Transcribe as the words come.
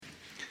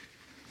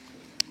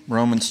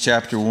Romans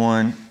chapter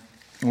 1.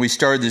 We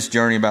started this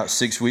journey about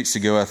 6 weeks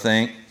ago, I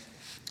think.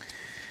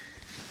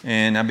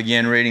 And I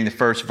began reading the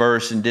first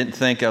verse and didn't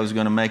think I was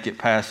going to make it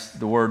past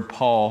the word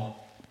Paul.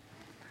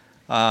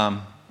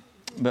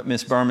 But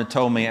Miss Berman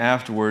told me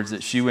afterwards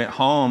that she went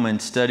home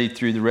and studied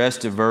through the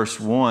rest of verse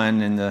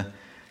 1 and the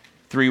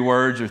three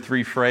words or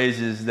three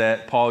phrases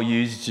that Paul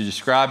used to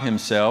describe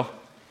himself.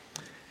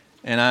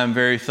 And I'm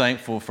very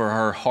thankful for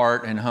her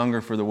heart and hunger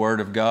for the Word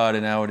of God,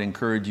 and I would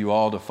encourage you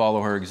all to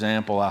follow her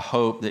example. I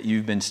hope that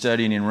you've been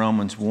studying in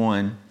Romans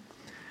 1,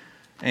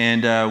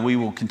 and we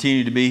will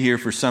continue to be here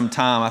for some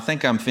time. I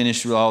think I'm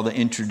finished with all the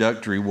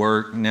introductory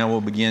work. Now we'll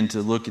begin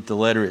to look at the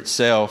letter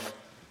itself.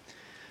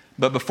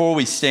 But before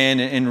we stand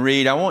and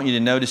read, I want you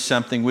to notice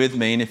something with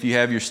me, and if you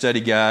have your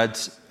study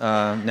guides,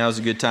 now's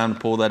a good time to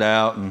pull that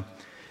out, and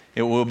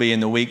it will be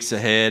in the weeks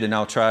ahead, and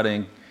I'll try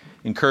to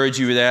encourage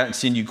you with that and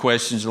send you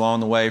questions along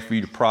the way for you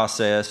to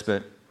process.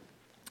 But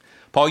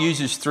Paul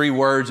uses three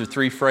words or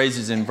three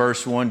phrases in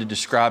verse 1 to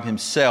describe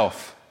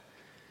himself.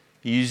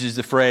 He uses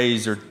the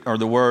phrase or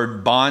the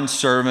word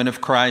bondservant of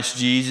Christ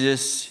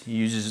Jesus. He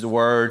uses the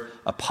word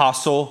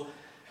apostle.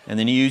 And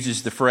then he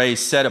uses the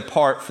phrase set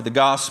apart for the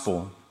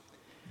gospel.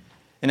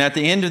 And at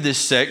the end of this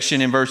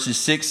section, in verses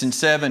 6 and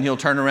 7, he'll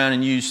turn around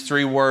and use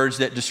three words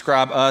that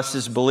describe us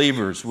as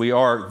believers. We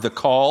are the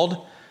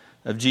called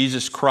of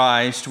Jesus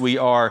Christ. We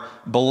are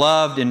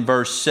beloved in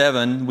verse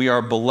 7. We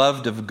are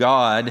beloved of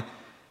God.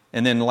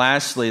 And then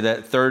lastly,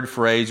 that third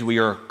phrase, we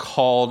are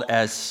called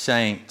as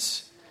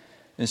saints.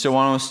 And so I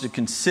want us to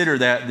consider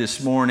that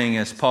this morning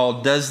as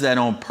Paul does that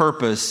on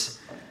purpose.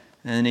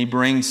 And he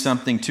brings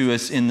something to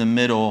us in the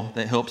middle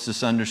that helps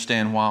us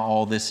understand why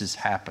all this has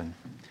happened.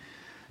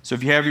 So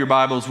if you have your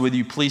Bibles with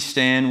you, please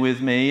stand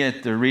with me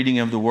at the reading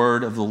of the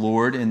word of the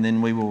Lord, and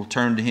then we will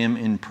turn to him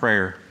in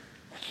prayer.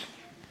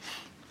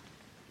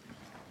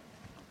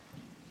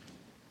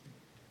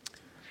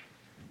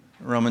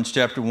 Romans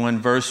chapter 1,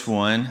 verse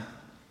 1,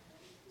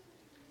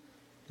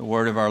 the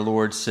word of our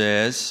Lord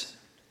says,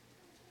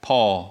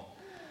 Paul,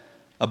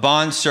 a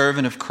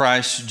bondservant of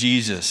Christ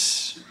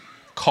Jesus,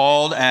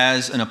 called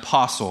as an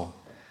apostle,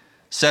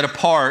 set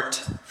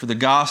apart for the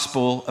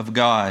gospel of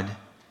God,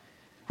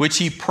 which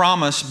he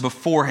promised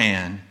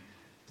beforehand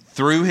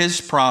through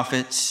his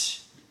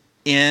prophets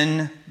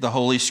in the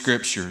Holy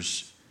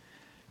Scriptures,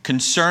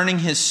 concerning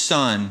his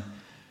Son,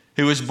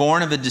 who was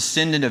born of a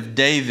descendant of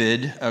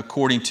David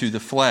according to the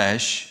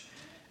flesh,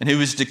 and who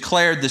was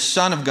declared the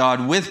Son of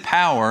God with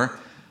power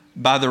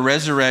by the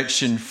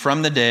resurrection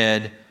from the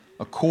dead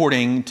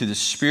according to the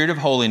Spirit of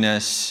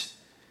holiness,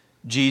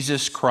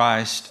 Jesus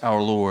Christ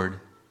our Lord,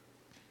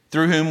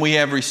 through whom we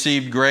have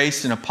received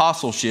grace and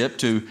apostleship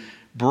to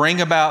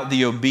bring about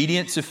the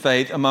obedience of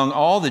faith among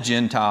all the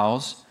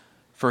Gentiles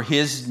for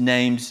his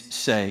name's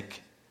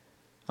sake,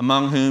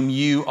 among whom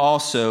you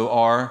also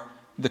are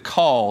the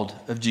called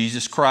of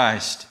Jesus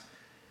Christ.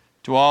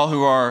 To all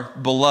who are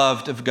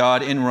beloved of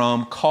God in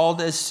Rome, called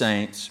as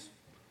saints,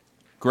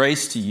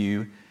 grace to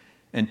you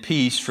and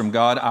peace from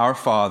God our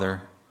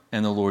Father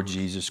and the Lord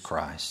Jesus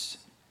Christ.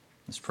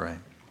 Let's pray.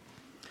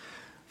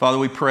 Father,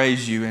 we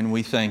praise you and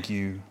we thank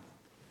you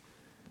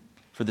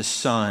for the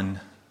Son,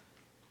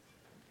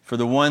 for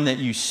the one that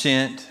you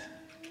sent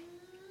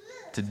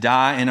to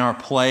die in our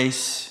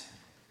place,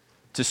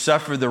 to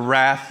suffer the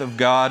wrath of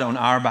God on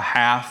our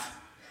behalf,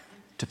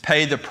 to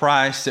pay the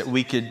price that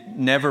we could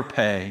never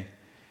pay,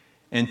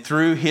 and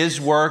through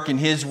his work and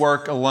his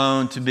work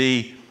alone to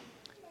be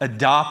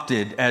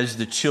adopted as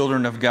the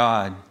children of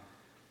God,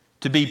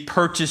 to be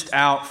purchased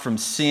out from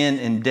sin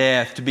and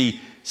death, to be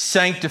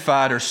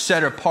sanctified or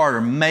set apart or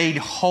made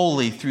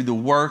holy through the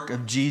work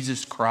of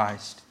Jesus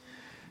Christ.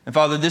 And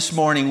Father, this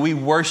morning we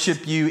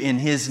worship you in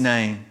his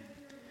name.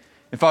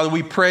 And Father,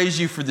 we praise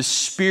you for the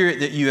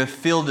Spirit that you have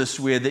filled us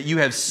with, that you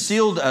have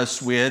sealed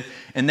us with,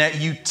 and that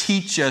you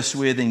teach us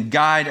with and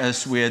guide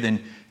us with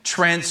and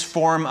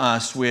transform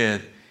us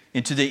with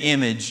into the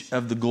image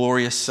of the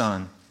glorious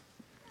Son.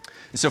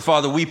 And so,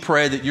 Father, we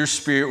pray that your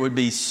Spirit would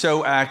be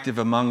so active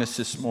among us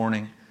this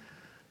morning,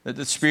 that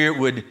the Spirit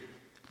would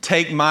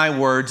take my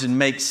words and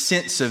make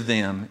sense of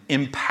them,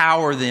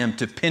 empower them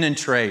to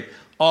penetrate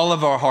all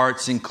of our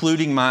hearts,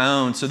 including my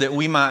own, so that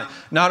we might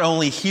not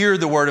only hear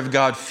the Word of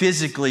God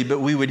physically, but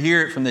we would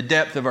hear it from the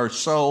depth of our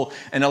soul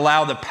and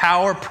allow the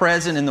power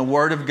present in the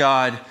Word of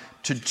God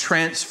to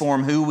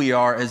transform who we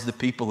are as the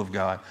people of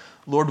God.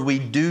 Lord, we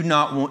do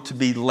not want to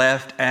be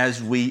left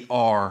as we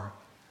are.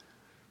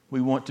 We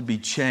want to be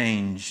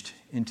changed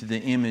into the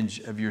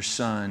image of your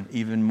Son,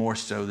 even more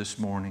so this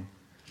morning.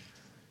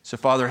 So,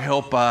 Father,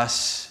 help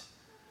us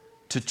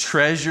to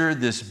treasure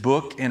this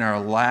book in our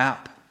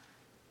lap,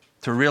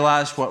 to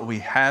realize what we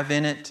have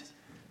in it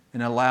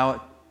and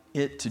allow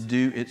it to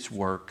do its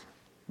work.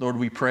 Lord,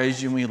 we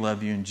praise you and we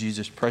love you in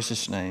Jesus'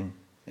 precious name.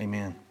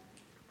 Amen.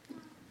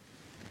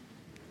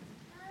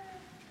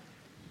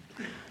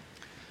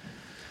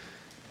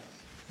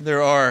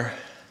 There are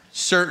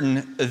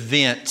certain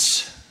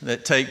events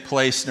that take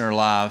place in our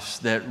lives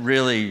that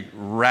really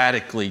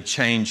radically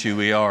change who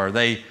we are.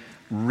 They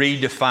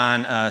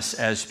redefine us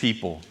as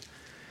people.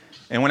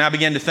 And when I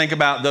began to think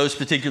about those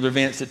particular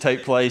events that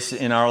take place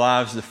in our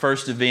lives, the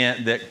first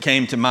event that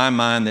came to my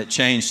mind that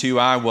changed who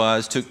I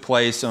was took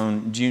place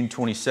on June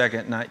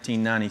 22nd,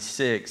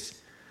 1996,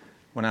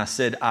 when I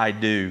said, "I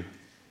do."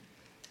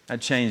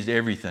 That changed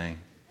everything.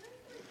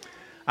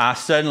 I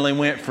suddenly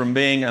went from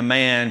being a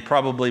man,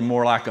 probably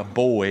more like a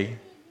boy,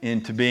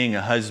 into being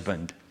a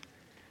husband.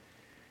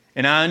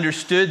 And I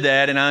understood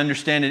that, and I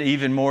understand it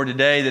even more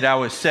today, that I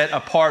was set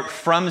apart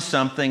from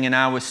something and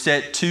I was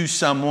set to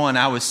someone.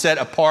 I was set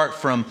apart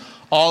from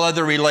all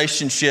other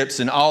relationships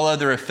and all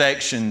other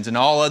affections and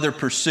all other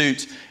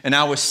pursuits, and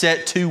I was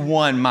set to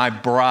one, my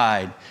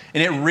bride.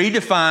 And it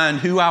redefined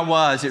who I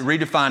was. It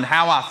redefined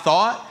how I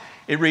thought.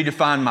 It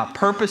redefined my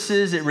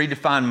purposes. It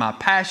redefined my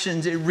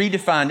passions. It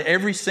redefined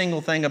every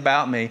single thing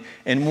about me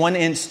in one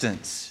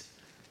instance.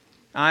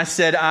 I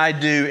said I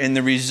do, and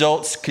the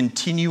results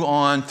continue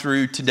on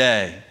through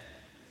today.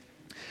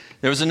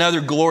 There was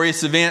another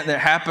glorious event that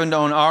happened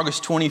on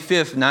August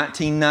 25th,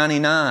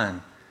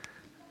 1999.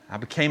 I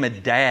became a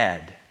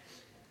dad.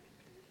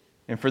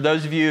 And for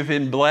those of you who have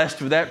been blessed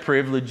with that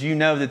privilege, you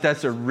know that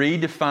that's a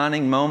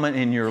redefining moment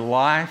in your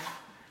life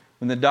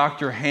when the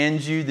doctor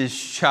hands you this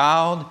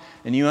child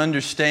and you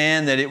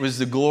understand that it was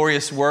the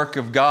glorious work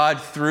of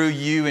God through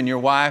you and your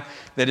wife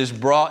that has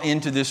brought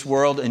into this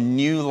world a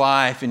new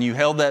life, and you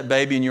held that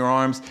baby in your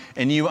arms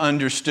and you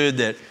understood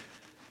that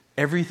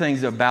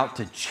everything's about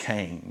to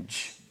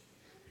change.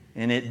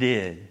 And it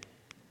did.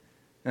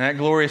 And that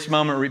glorious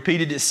moment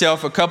repeated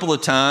itself a couple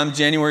of times.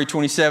 January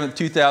 27th,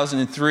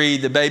 2003,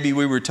 the baby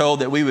we were told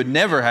that we would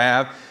never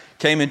have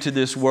came into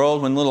this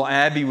world when little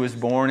Abby was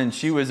born, and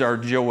she was our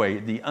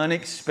joy, the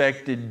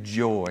unexpected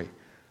joy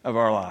of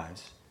our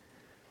lives.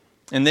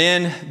 And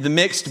then the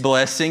mixed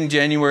blessing,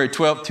 January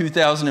 12th,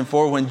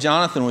 2004, when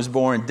Jonathan was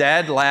born,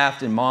 Dad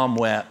laughed and Mom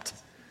wept.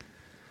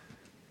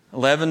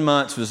 11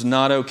 months was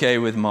not okay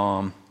with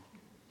Mom,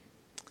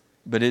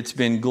 but it's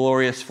been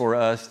glorious for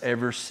us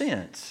ever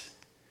since.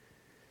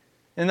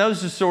 And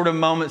those are sort of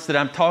moments that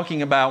I'm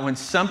talking about when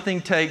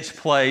something takes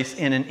place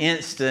in an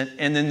instant,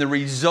 and then the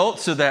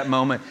results of that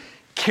moment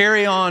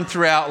carry on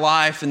throughout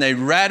life, and they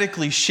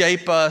radically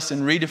shape us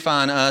and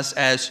redefine us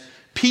as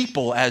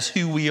people, as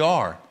who we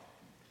are.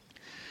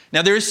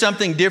 Now, there is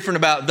something different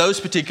about those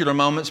particular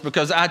moments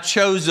because I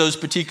chose those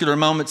particular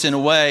moments in a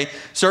way.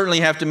 Certainly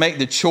you have to make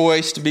the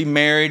choice to be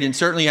married, and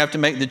certainly you have to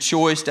make the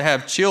choice to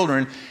have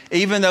children,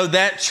 even though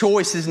that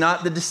choice is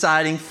not the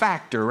deciding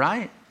factor,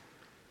 right?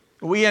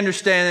 We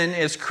understand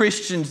as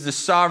Christians the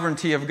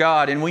sovereignty of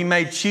God, and we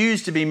may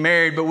choose to be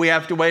married, but we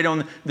have to wait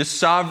on the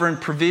sovereign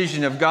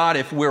provision of God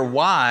if we're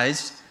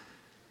wise.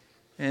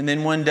 And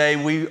then one day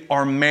we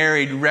are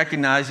married,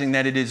 recognizing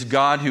that it is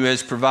God who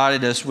has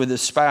provided us with a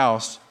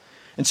spouse.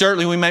 And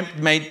certainly we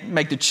may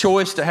make the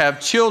choice to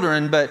have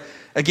children, but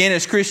again,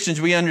 as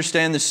Christians, we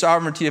understand the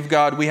sovereignty of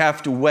God. We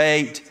have to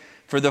wait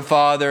for the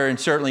Father, and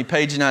certainly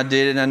Paige and I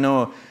did, and I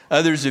know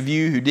others of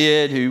you who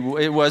did, who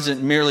it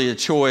wasn't merely a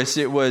choice,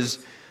 it was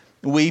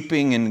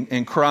weeping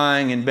and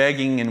crying and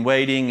begging and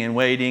waiting and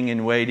waiting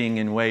and waiting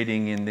and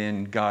waiting, and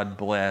then God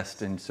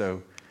blessed, and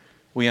so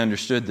we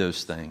understood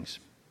those things.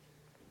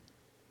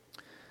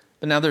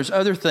 But now there's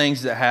other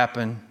things that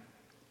happen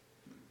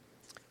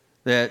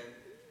that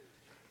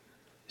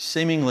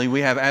seemingly we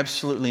have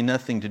absolutely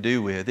nothing to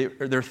do with.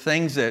 They're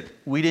things that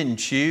we didn't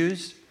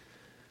choose.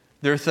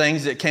 There are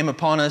things that came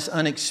upon us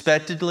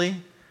unexpectedly.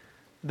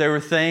 There were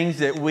things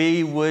that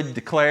we would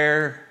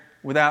declare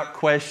without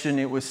question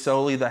it was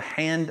solely the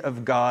hand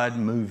of God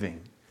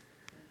moving.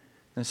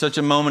 And such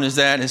a moment as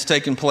that has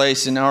taken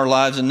place in our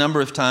lives a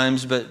number of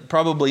times, but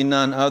probably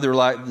none other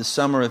like the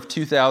summer of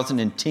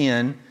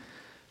 2010,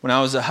 when I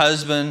was a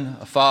husband,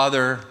 a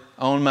father,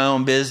 owned my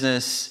own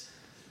business,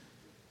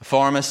 a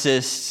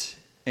pharmacist,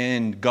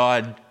 and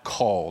God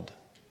called.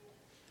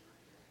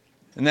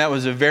 And that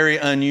was a very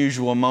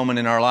unusual moment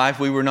in our life.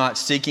 We were not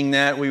seeking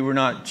that. We were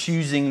not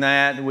choosing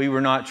that. We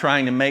were not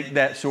trying to make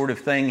that sort of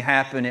thing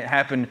happen. It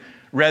happened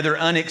rather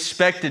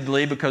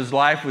unexpectedly because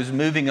life was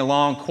moving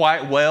along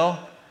quite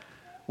well.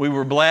 We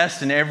were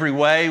blessed in every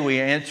way. We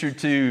answered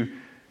to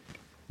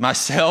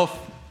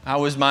myself. I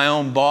was my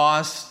own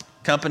boss.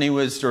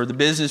 The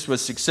business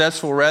was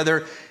successful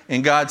rather.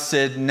 And God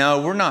said,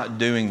 no, we're not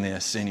doing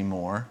this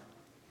anymore.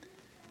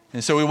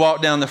 And so we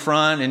walked down the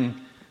front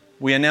and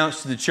we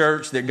announced to the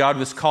church that God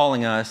was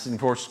calling us. And of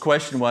course, the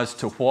question was,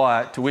 to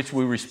what? To which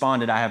we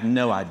responded, I have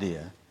no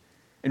idea.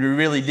 And we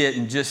really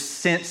didn't. Just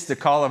sensed the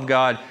call of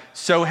God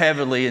so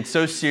heavily and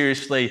so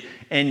seriously,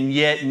 and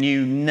yet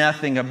knew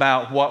nothing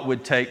about what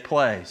would take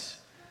place.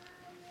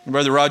 And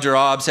Brother Roger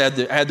Obbs had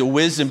the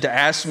wisdom to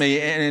ask me,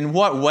 in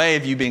what way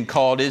have you been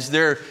called? Is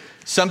there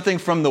something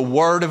from the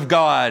Word of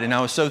God? And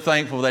I was so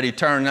thankful that he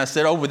turned. And I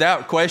said,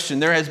 without question,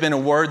 there has been a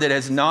word that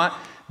has not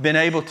been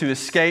able to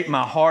escape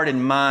my heart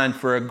and mind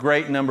for a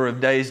great number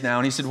of days now.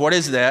 And he said, what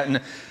is that?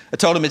 And I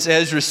told him it's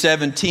Ezra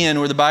 7:10,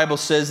 where the Bible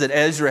says that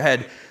Ezra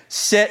had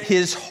set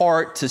his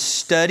heart to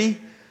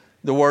study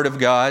the Word of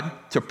God,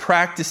 to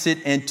practice it,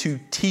 and to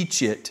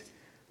teach it,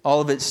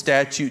 all of its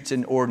statutes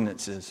and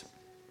ordinances.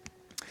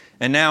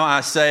 And now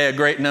I say a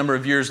great number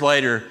of years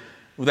later,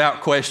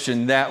 without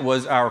question, that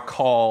was our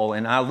call.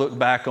 And I look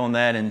back on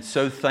that and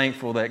so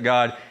thankful that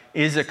God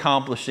is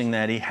accomplishing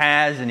that. He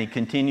has, and He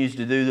continues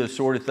to do those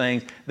sort of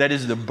things. That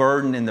is the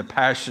burden and the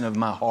passion of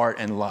my heart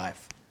and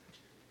life.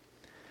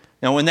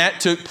 Now, when that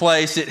took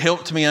place, it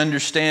helped me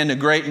understand a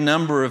great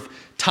number of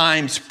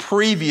times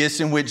previous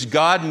in which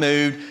God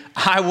moved.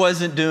 I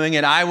wasn't doing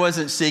it. I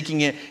wasn't seeking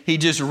it. He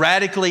just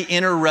radically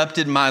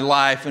interrupted my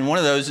life. And one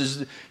of those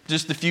is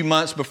just a few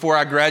months before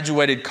I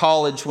graduated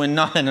college, when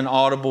not in an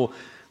audible,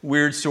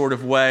 weird sort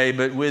of way,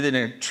 but with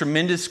a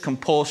tremendous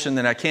compulsion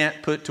that I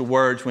can't put to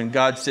words, when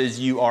God says,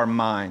 "You are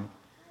mine."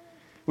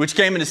 Which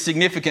came at a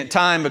significant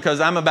time because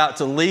I'm about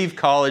to leave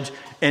college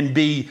and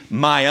be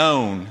my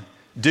own.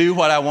 Do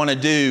what I want to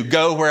do,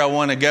 go where I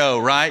want to go,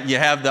 right? You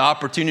have the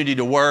opportunity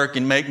to work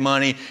and make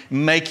money,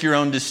 make your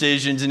own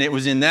decisions. And it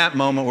was in that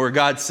moment where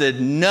God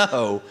said,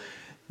 "No,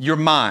 you're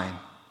mine."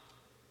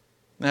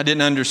 I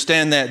didn't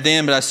understand that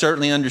then, but I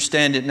certainly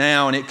understand it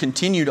now. And it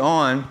continued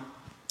on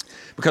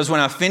because when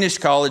I finished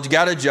college,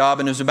 got a job,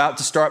 and was about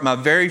to start my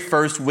very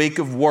first week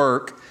of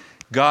work,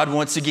 God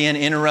once again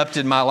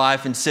interrupted my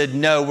life and said,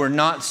 "No, we're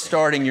not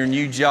starting your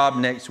new job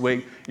next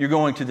week. You're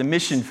going to the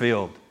mission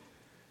field."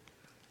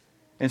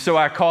 And so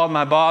I called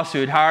my boss who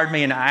had hired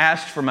me and I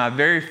asked for my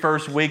very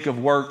first week of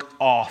work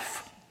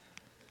off.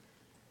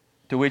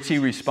 To which he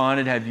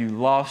responded, "Have you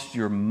lost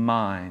your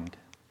mind?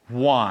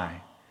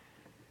 Why?"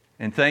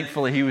 And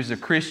thankfully he was a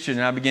Christian,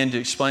 and I began to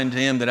explain to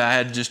him that I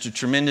had just a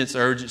tremendous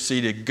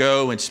urgency to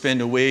go and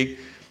spend a week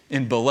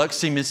in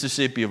Biloxi,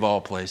 Mississippi, of all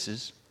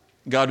places.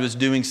 God was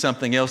doing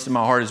something else in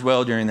my heart as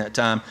well during that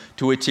time,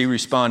 to which he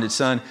responded,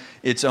 "Son,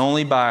 it's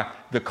only by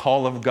the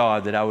call of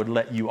God that I would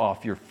let you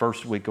off your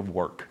first week of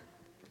work."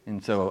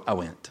 And so I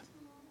went.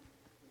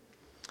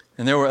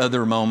 And there were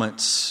other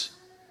moments,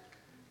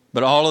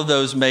 but all of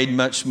those made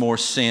much more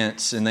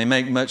sense, and they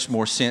make much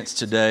more sense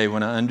today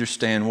when I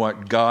understand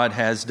what God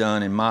has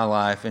done in my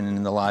life and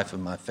in the life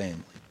of my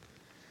family.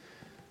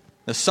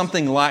 Now,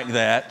 something like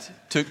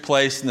that took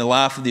place in the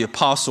life of the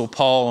Apostle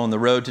Paul on the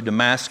road to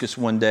Damascus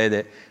one day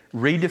that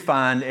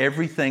redefined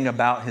everything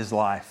about his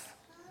life.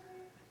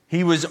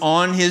 He was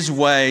on his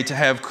way to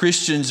have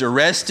Christians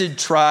arrested,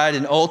 tried,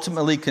 and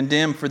ultimately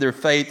condemned for their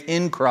faith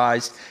in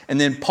Christ. And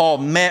then Paul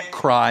met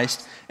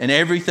Christ, and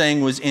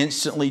everything was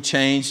instantly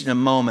changed in a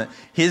moment.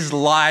 His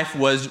life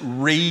was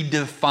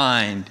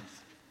redefined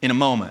in a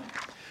moment.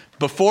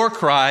 Before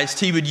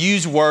Christ, he would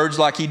use words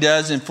like he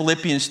does in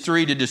Philippians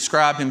 3 to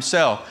describe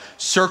himself.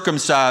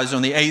 Circumcised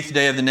on the 8th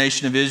day of the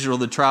nation of Israel,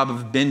 the tribe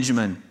of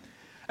Benjamin.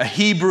 A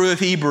Hebrew of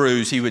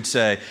Hebrews, he would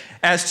say.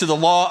 As to the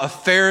law, a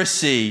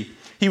Pharisee.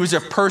 He was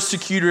a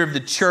persecutor of the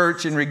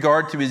church in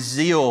regard to his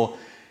zeal,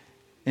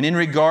 and in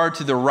regard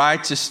to the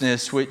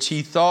righteousness which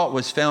he thought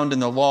was found in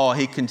the law,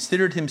 he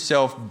considered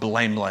himself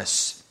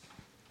blameless.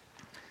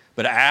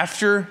 But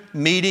after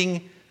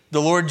meeting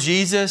the Lord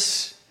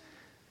Jesus,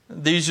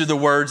 these are the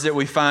words that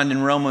we find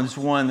in Romans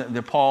 1 that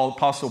the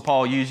Apostle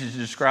Paul uses to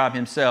describe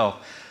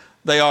himself.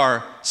 They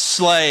are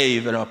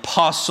slave and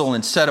apostle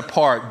and set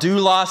apart.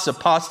 Doulos,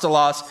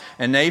 apostolos,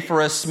 and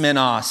aphoros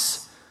menos.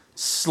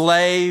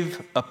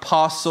 Slave,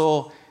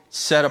 apostle,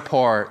 set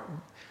apart.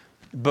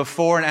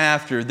 Before and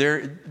after,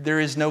 there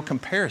is no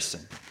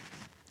comparison.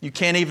 You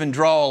can't even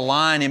draw a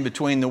line in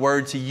between the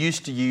words he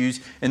used to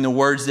use and the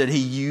words that he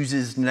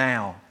uses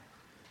now.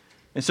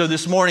 And so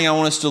this morning I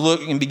want us to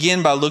look and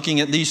begin by looking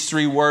at these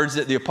three words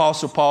that the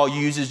Apostle Paul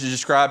uses to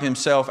describe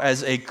himself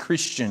as a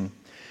Christian.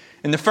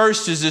 And the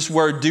first is this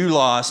word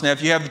doulos. Now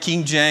if you have the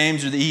King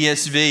James or the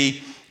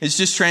ESV, it's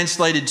just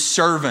translated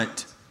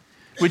servant,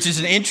 which is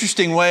an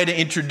interesting way to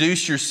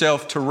introduce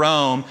yourself to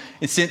Rome.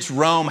 And since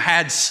Rome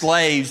had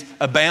slaves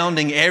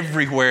abounding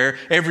everywhere,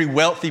 every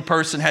wealthy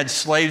person had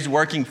slaves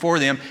working for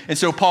them. And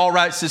so Paul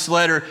writes this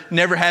letter,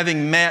 never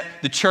having met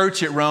the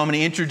church at Rome, and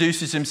he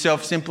introduces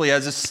himself simply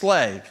as a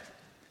slave.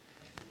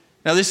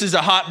 Now this is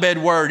a hotbed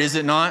word, is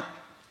it not?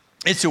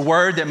 It's a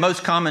word that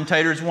most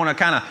commentators want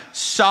to kind of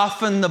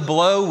soften the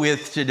blow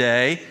with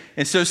today.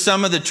 And so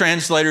some of the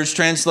translators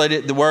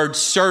translated the word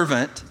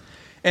servant,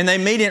 and they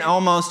mean it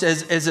almost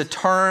as a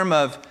term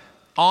of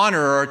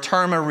honor or a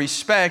term of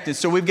respect. And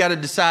so we've got to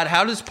decide,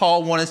 how does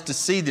Paul want us to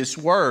see this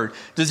word?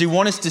 Does he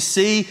want us to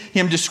see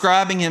him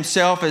describing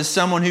himself as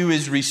someone who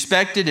is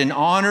respected and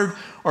honored,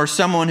 or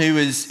someone who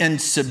is in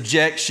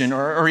subjection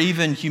or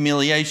even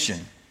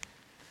humiliation?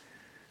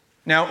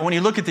 Now, when you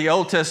look at the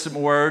Old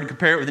Testament word,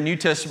 compare it with the New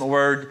Testament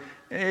word,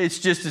 it's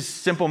just a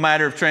simple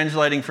matter of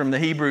translating from the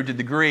Hebrew to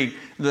the Greek.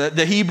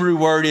 The Hebrew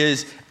word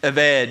is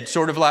eved,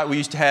 sort of like we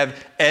used to have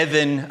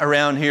Evan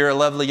around here, a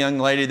lovely young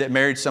lady that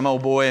married some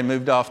old boy and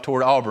moved off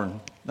toward Auburn.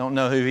 Don't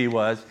know who he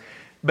was.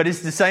 But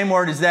it's the same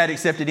word as that,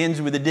 except it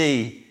ends with a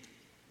D.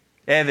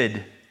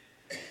 Eved.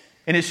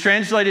 And it's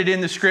translated in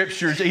the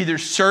Scriptures either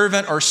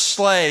servant or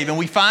slave. And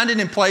we find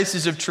it in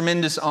places of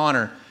tremendous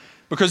honor.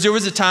 Because there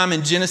was a time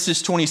in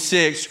Genesis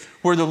 26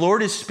 where the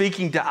Lord is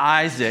speaking to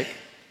Isaac.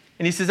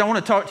 And he says, I want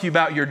to talk to you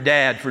about your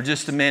dad for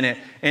just a minute.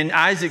 And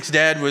Isaac's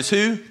dad was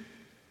who?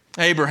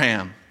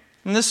 Abraham.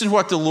 And this is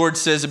what the Lord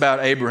says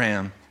about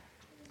Abraham.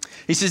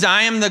 He says,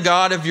 I am the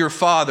God of your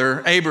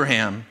father,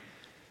 Abraham.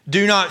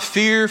 Do not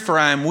fear, for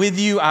I am with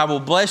you. I will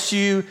bless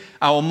you.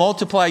 I will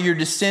multiply your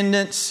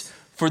descendants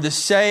for the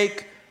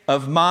sake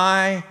of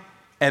my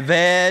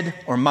Eved,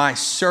 or my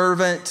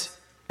servant,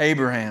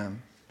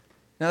 Abraham.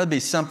 Now that'd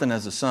be something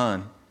as a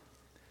son.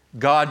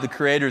 God, the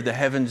creator of the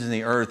heavens and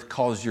the earth,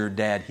 calls your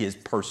dad his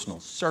personal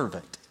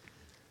servant.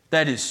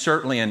 That is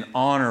certainly an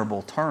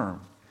honorable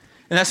term.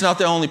 And that's not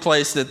the only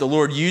place that the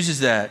Lord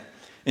uses that.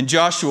 In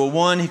Joshua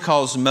 1, he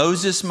calls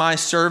Moses my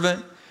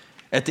servant.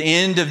 At the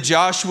end of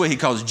Joshua, he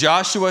calls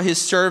Joshua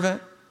his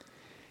servant.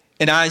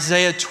 In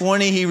Isaiah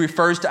 20, he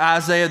refers to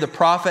Isaiah the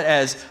prophet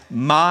as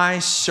my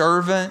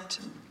servant.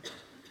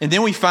 And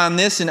then we find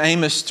this in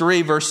Amos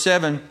 3, verse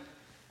 7.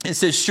 It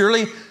says,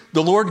 surely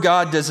the Lord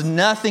God does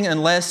nothing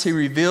unless he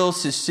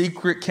reveals his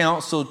secret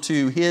counsel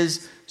to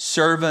his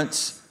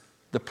servants,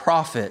 the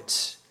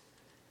prophets.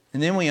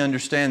 And then we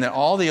understand that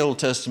all the Old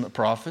Testament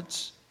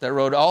prophets that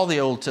wrote all the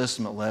Old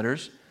Testament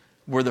letters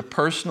were the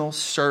personal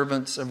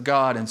servants of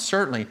God. And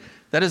certainly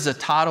that is a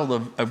title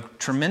of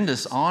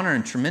tremendous honor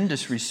and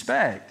tremendous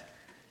respect,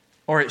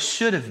 or it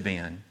should have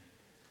been.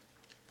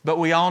 But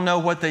we all know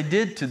what they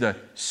did to the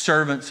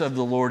servants of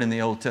the Lord in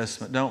the Old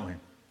Testament, don't we?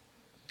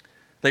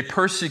 They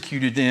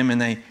persecuted them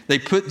and they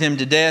put them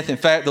to death. In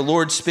fact, the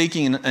Lord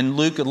speaking in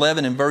Luke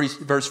 11 and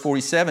verse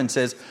 47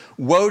 says,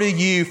 woe to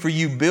you, for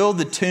you build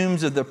the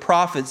tombs of the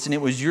prophets, and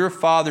it was your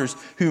fathers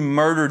who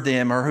murdered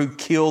them or who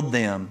killed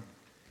them.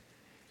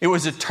 It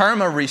was a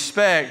term of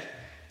respect,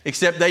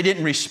 except they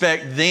didn't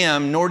respect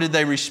them, nor did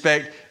they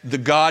respect the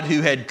God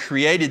who had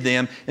created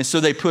them. And so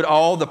they put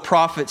all the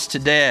prophets to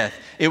death.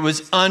 It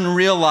was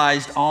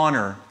unrealized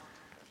honor.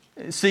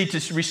 See,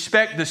 to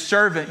respect the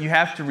servant, you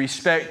have to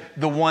respect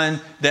the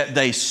one that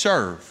they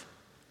serve.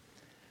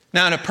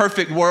 Now, in a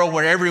perfect world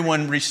where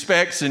everyone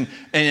respects and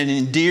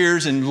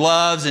endears and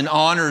loves and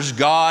honors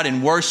God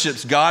and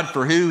worships God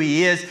for who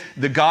He is,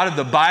 the God of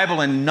the Bible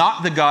and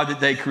not the God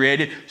that they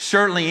created,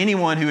 certainly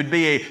anyone who would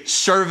be a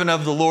servant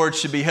of the Lord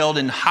should be held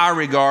in high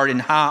regard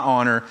and high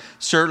honor.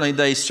 Certainly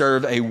they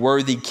serve a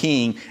worthy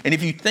king. And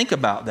if you think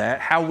about that,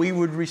 how we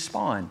would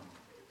respond.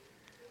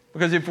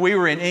 Because if we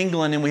were in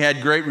England and we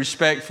had great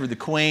respect for the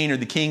Queen or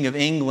the King of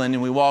England,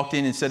 and we walked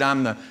in and said,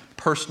 I'm the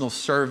personal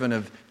servant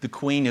of the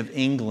Queen of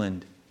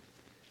England,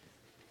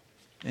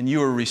 and you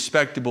were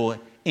respectable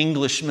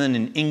Englishmen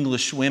and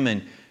English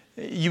women,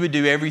 you would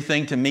do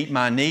everything to meet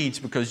my needs,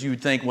 because you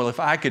would think, well, if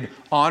I could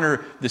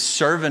honor the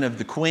servant of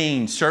the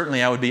Queen,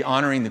 certainly I would be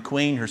honoring the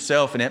Queen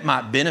herself, and it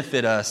might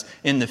benefit us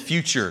in the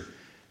future.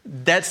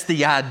 That's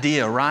the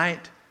idea, right?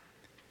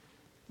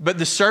 But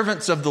the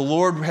servants of the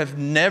Lord have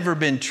never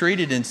been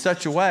treated in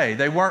such a way.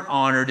 They weren't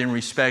honored and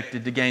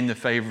respected to gain the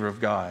favor of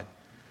God.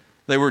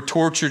 They were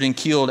tortured and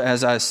killed,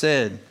 as I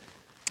said.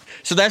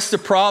 So that's the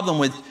problem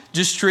with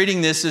just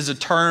treating this as a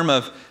term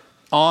of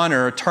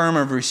honor, a term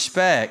of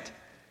respect.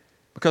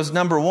 Because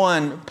number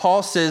one,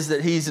 Paul says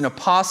that he's an he's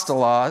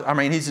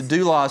a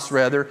doulos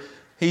rather.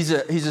 He's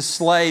a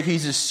slave,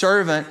 he's a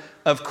servant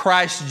of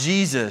Christ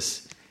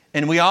Jesus.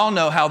 And we all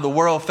know how the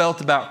world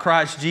felt about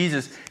Christ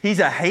Jesus. He's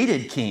a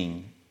hated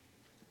king.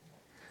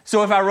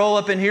 So if I roll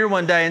up in here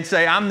one day and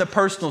say, I'm the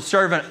personal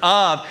servant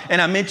of,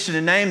 and I mention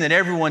a name that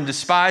everyone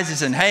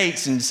despises and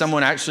hates, and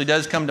someone actually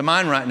does come to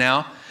mind right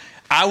now,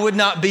 I would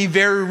not be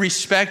very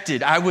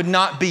respected. I would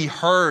not be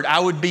heard. I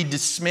would be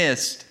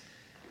dismissed.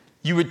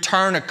 You would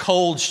turn a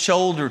cold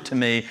shoulder to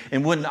me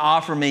and wouldn't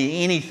offer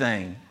me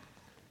anything,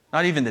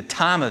 not even the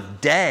time of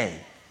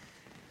day.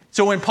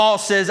 So when Paul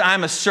says,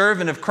 I'm a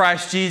servant of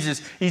Christ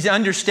Jesus, he's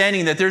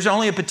understanding that there's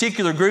only a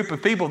particular group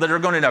of people that are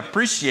going to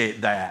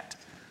appreciate that.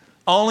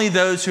 Only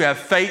those who have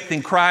faith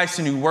in Christ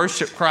and who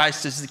worship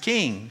Christ as the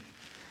King.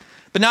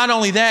 But not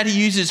only that,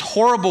 he uses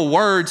horrible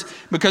words,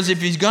 because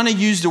if he's going to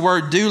use the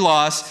word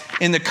doulos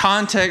in the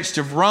context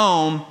of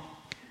Rome,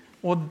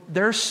 well,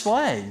 they're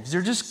slaves.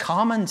 They're just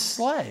common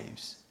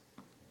slaves.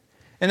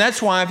 And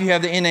that's why if you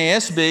have the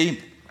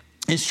NASB,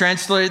 it's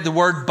translated the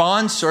word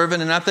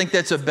bondservant, and I think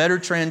that's a better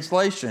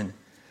translation.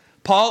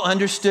 Paul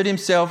understood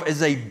himself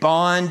as a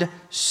bond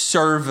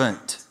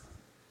servant,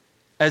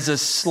 as a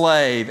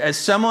slave, as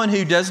someone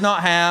who does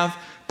not have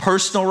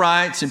personal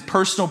rights and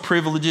personal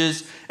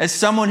privileges, as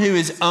someone who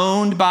is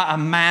owned by a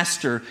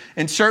master.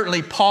 And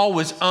certainly Paul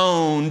was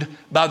owned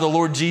by the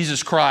Lord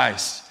Jesus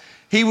Christ.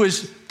 He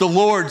was the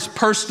Lord's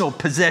personal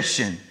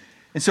possession.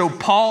 And so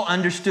Paul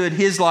understood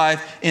his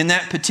life in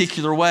that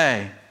particular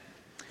way.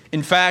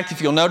 In fact,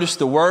 if you'll notice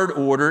the word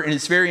order, and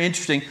it's very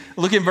interesting,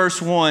 look at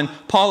verse 1,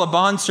 Paul, a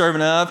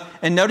bondservant of,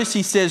 and notice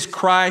he says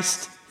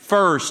Christ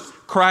first,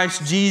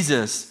 Christ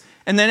Jesus.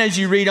 And then as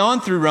you read on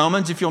through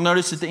Romans, if you'll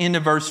notice at the end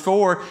of verse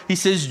 4, he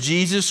says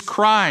Jesus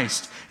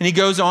Christ. And he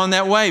goes on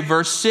that way.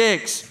 Verse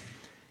 6,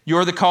 you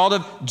are the called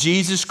of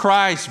Jesus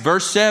Christ.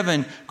 Verse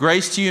 7,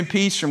 grace to you and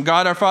peace from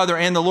God our Father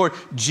and the Lord,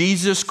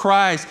 Jesus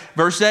Christ.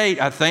 Verse 8,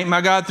 I thank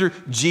my God through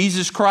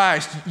Jesus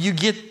Christ. You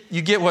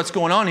get what's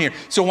going on here.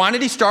 So why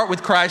did he start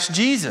with Christ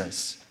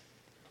Jesus?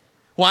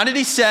 Why did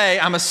he say,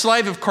 I'm a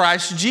slave of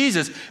Christ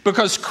Jesus?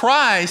 Because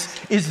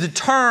Christ is the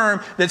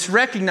term that's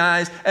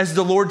recognized as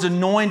the Lord's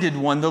anointed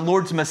one, the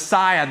Lord's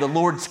Messiah, the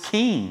Lord's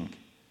King.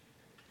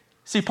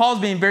 See, Paul's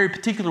being very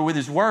particular with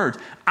his words.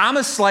 I'm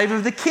a slave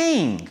of the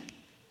King.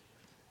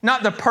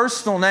 Not the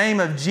personal name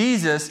of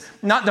Jesus,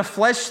 not the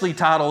fleshly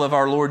title of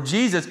our Lord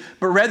Jesus,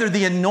 but rather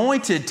the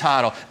anointed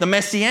title, the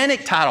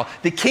messianic title,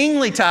 the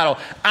kingly title.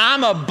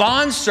 I'm a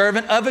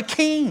bondservant of a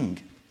king.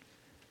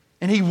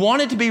 And he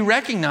wanted to be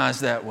recognized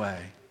that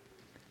way.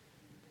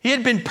 He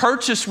had been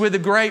purchased with a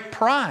great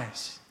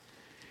price.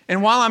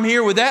 And while I'm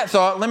here with that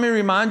thought, let me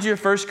remind you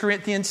of 1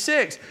 Corinthians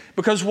 6.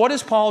 Because what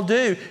does Paul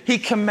do? He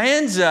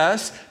commands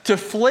us to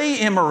flee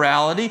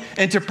immorality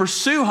and to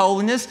pursue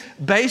holiness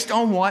based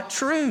on what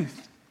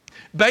truth?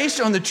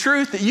 Based on the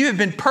truth that you have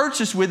been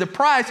purchased with a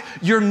price.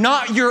 You're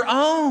not your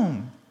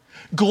own.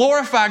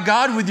 Glorify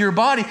God with your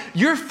body.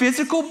 Your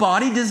physical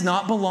body does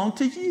not belong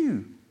to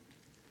you.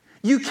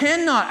 You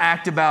cannot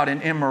act about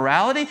in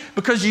immorality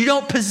because you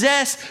don't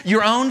possess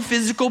your own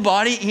physical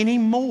body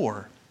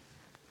anymore.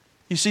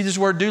 You see, this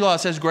word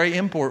doulos has great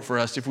import for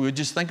us if we would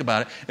just think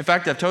about it. In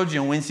fact, I've told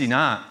you on Wednesday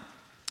night,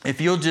 if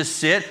you'll just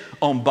sit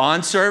on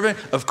bondservant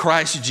of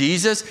Christ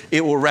Jesus,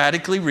 it will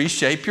radically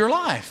reshape your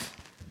life.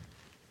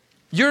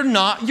 You're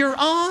not your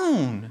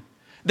own.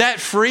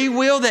 That free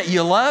will that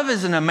you love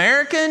as an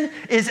American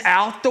is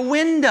out the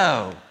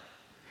window.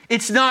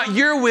 It's not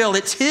your will,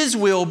 it's His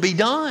will be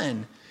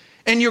done.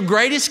 And your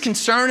greatest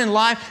concern in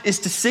life is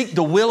to seek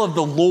the will of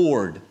the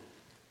Lord,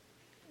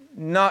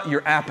 not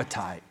your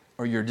appetite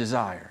or your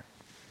desire.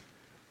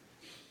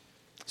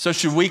 So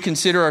should we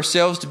consider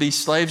ourselves to be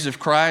slaves of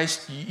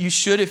Christ? You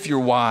should if you're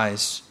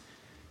wise.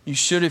 You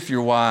should if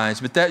you're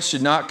wise. But that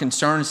should not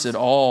concern us at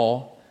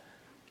all.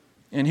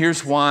 And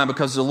here's why.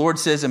 Because the Lord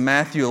says in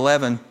Matthew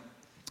 11,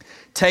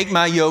 take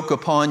my yoke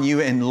upon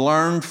you and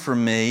learn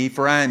from me,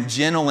 for I am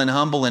gentle and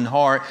humble in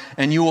heart,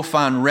 and you will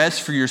find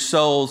rest for your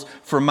souls.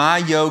 For my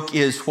yoke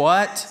is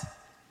what?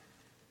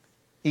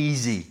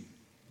 Easy.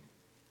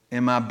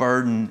 And my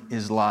burden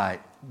is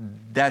light.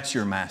 That's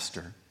your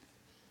master.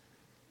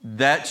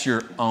 That's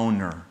your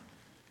owner.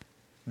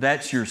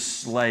 That's your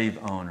slave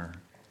owner.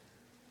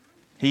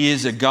 He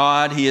is a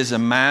God. He is a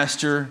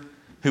master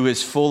who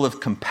is full of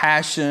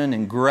compassion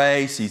and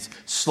grace. He's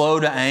slow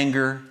to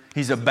anger.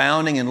 He's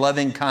abounding in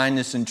loving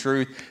kindness and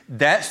truth.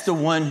 That's the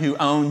one who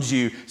owns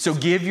you. So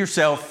give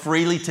yourself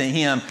freely to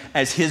Him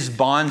as His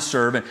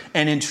bondservant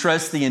and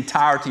entrust the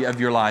entirety of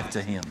your life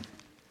to Him.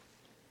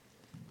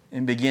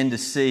 And begin to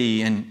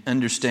see and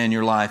understand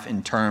your life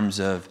in terms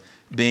of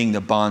being the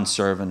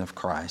bondservant of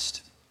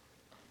Christ.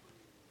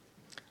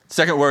 The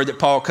second word that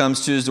Paul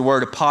comes to is the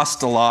word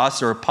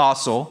apostolos or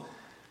apostle.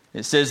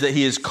 It says that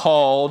he is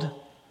called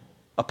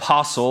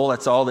apostle.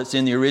 That's all that's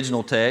in the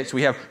original text.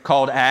 We have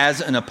called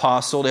as an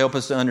apostle to help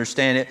us to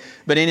understand it.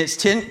 But in its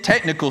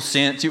technical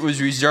sense, it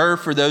was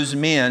reserved for those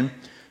men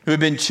who have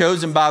been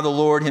chosen by the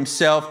Lord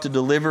Himself to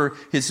deliver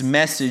His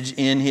message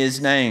in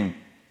His name.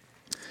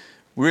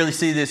 We really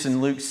see this in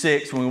Luke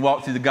 6 when we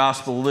walk through the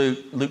Gospel of Luke.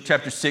 Luke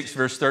chapter 6,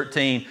 verse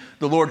 13.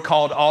 The Lord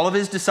called all of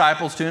His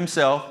disciples to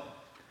Himself.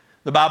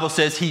 The Bible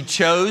says He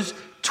chose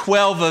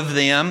 12 of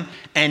them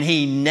and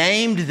He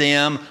named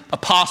them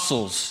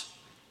apostles.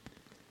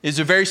 It's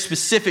a very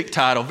specific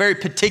title, very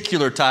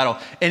particular title,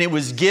 and it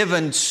was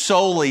given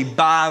solely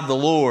by the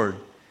Lord.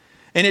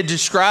 And it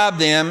described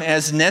them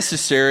as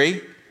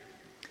necessary,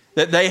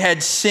 that they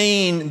had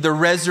seen the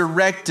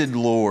resurrected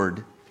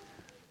Lord.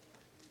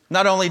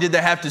 Not only did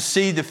they have to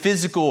see the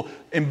physical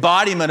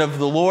embodiment of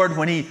the Lord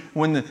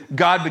when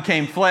God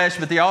became flesh,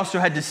 but they also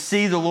had to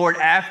see the Lord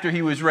after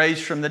He was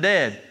raised from the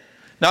dead.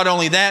 Not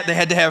only that, they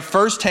had to have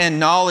firsthand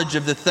knowledge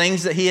of the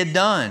things that He had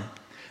done.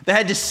 They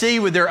had to see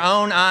with their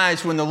own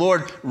eyes when the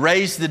Lord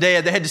raised the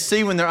dead. They had to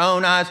see with their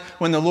own eyes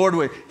when the Lord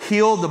would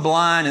heal the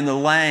blind and the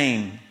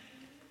lame.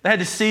 They had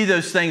to see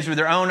those things with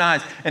their own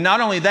eyes. And not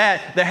only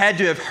that, they had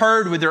to have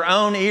heard with their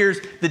own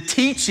ears the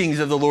teachings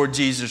of the Lord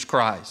Jesus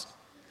Christ.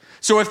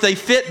 So if they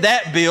fit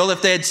that bill,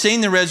 if they had seen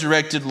the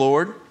resurrected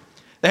Lord,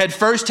 they had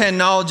firsthand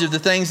knowledge of the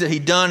things that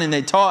He'd done and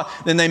they taught,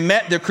 then they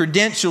met their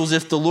credentials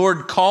if the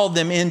Lord called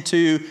them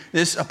into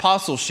this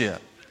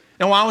apostleship.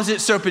 And why was it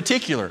so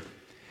particular?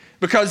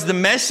 Because the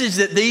message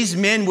that these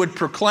men would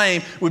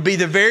proclaim would be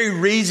the very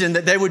reason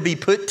that they would be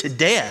put to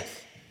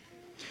death.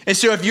 And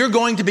so if you're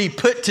going to be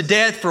put to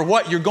death for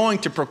what you're going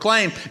to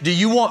proclaim, do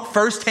you want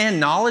firsthand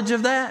knowledge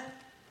of that?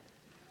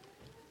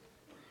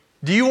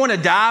 Do you want to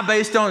die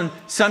based on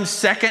some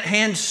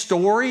secondhand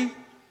story?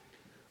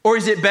 Or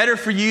is it better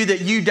for you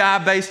that you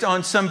die based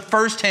on some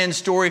firsthand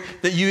story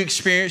that you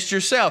experienced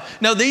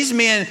yourself? No, these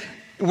men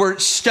were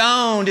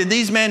stoned and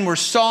these men were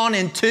sawn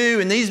in two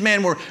and these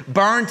men were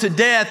burned to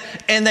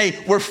death, and they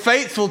were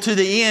faithful to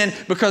the end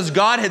because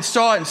God had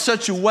saw it in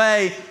such a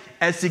way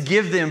as to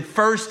give them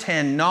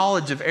firsthand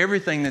knowledge of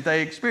everything that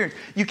they experienced.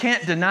 You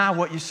can't deny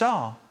what you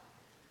saw.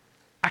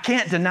 I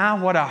can't deny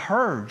what I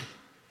heard.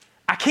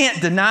 I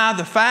can't deny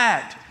the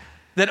fact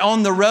that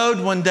on the road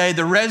one day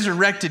the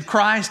resurrected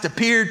Christ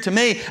appeared to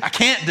me. I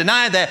can't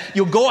deny that.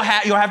 You'll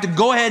have to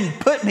go ahead and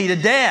put me to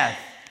death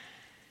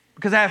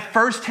because I have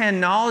firsthand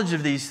knowledge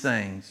of these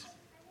things.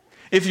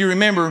 If you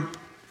remember,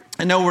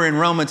 I know we're in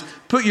Romans.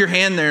 Put your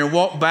hand there and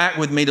walk back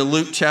with me to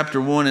Luke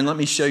chapter 1 and let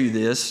me show you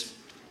this.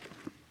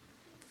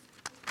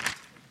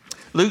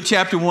 Luke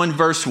chapter 1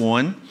 verse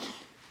 1.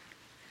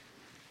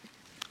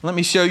 Let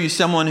me show you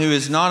someone who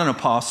is not an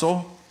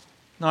apostle,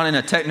 not in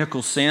a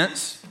technical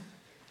sense.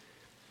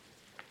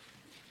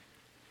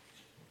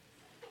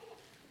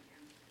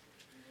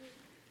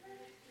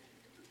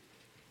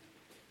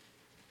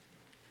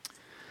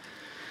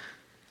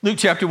 Luke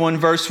chapter 1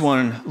 verse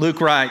 1, Luke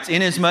writes,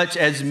 "Inasmuch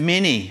as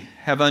many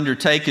have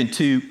undertaken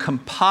to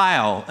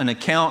compile an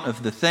account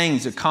of the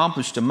things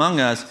accomplished among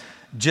us,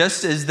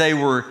 just as they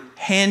were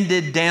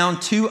handed down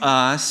to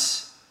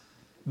us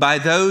by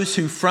those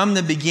who from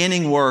the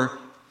beginning were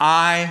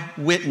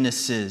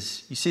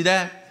eyewitnesses." You see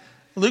that?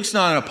 Luke's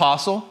not an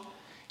apostle.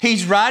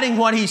 He's writing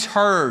what he's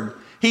heard.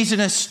 He's an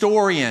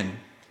historian.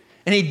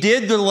 And he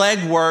did the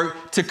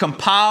legwork to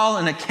compile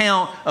an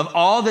account of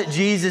all that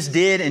Jesus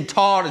did and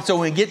taught. And so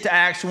when we get to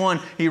Acts 1,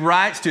 he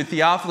writes to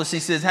Theophilus, he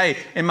says, hey,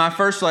 in my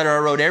first letter I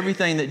wrote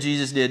everything that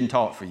Jesus did and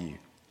taught for you.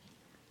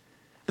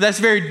 But that's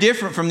very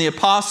different from the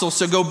apostles.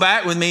 So go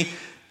back with me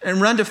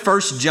and run to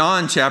 1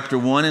 John chapter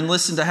 1 and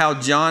listen to how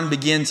John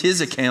begins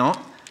his account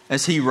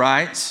as he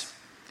writes.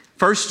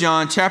 1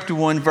 John chapter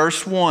 1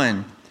 verse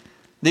 1.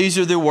 These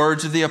are the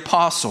words of the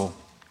apostle.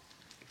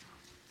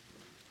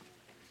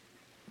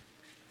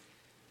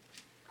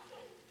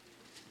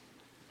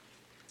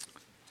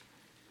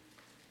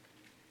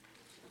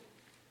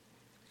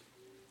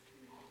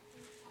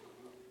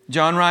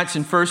 John writes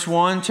in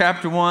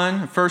chapter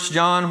 1, 1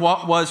 John,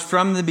 what was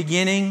from the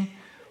beginning,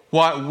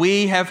 what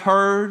we have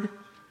heard,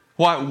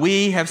 what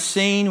we have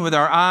seen with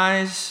our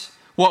eyes,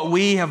 what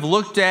we have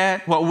looked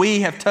at, what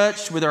we have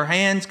touched with our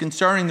hands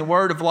concerning the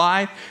word of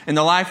life, and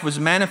the life was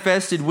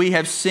manifested. We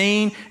have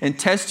seen and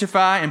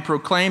testify and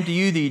proclaim to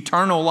you the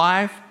eternal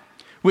life,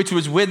 which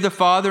was with the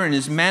Father and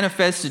is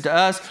manifested to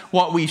us.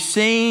 What we've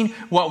seen,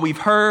 what we've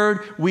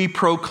heard, we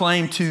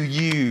proclaim to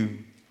you.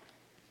 You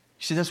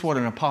see, that's what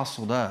an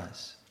apostle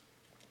does.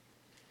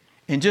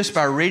 And just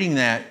by reading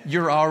that,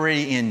 you're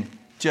already in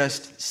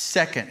just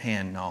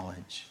secondhand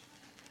knowledge.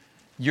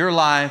 Your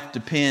life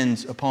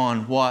depends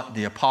upon what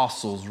the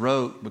apostles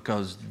wrote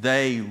because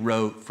they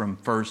wrote from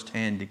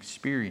firsthand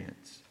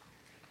experience.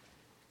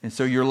 And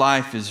so your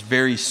life is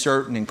very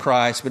certain in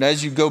Christ. But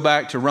as you go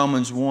back to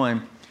Romans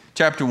 1,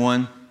 chapter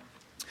 1,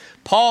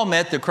 Paul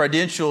met the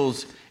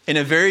credentials in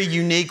a very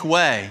unique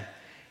way.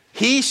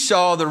 He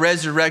saw the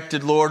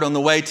resurrected Lord on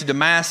the way to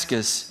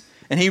Damascus.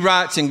 And he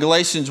writes in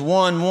Galatians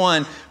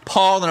 1:1,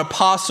 Paul, an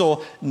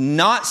apostle,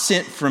 not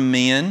sent from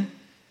men,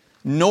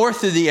 nor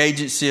through the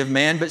agency of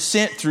man, but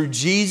sent through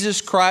Jesus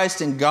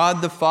Christ and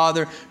God the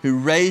Father who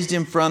raised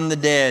him from the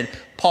dead.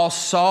 Paul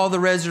saw the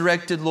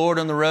resurrected Lord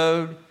on the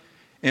road,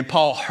 and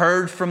Paul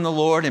heard from the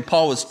Lord, and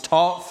Paul was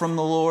taught from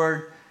the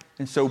Lord.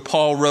 And so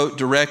Paul wrote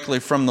directly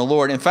from the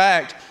Lord. In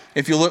fact,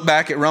 if you look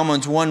back at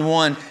Romans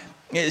 1:1,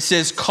 it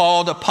says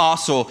called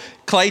apostle,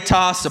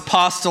 kletos,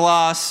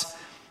 apostolos.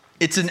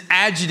 It's an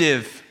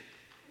adjective.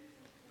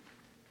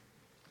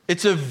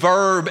 It's a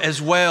verb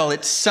as well.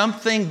 It's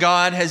something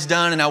God has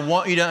done, and I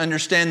want you to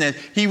understand that.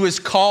 He was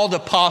called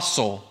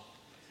apostle.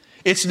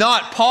 It's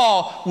not,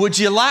 Paul, would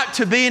you like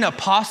to be an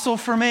apostle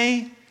for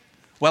me?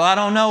 Well, I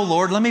don't know,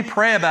 Lord. Let me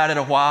pray about it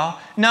a while.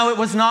 No, it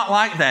was not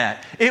like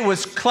that. It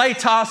was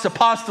kletos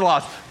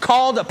apostolos,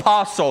 called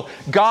apostle.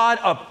 God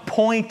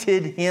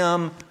appointed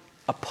him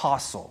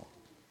apostle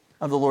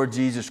of the Lord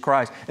Jesus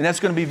Christ. And that's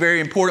going to be very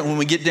important when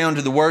we get down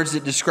to the words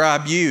that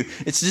describe you.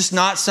 It's just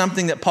not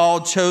something that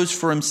Paul chose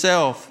for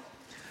himself.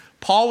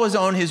 Paul was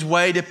on his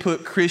way to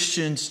put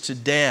Christians to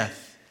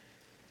death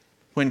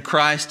when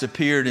Christ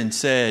appeared and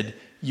said,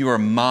 "You are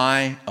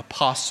my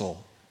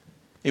apostle."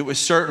 It was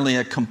certainly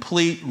a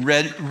complete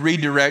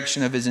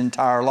redirection of his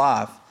entire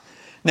life.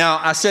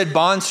 Now, I said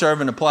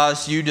bondservant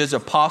applies to you. Does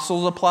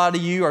apostles apply to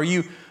you? Are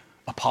you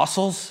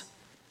apostles?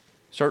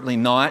 Certainly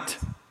not.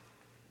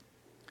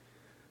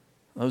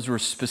 Those were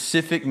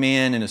specific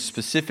men in a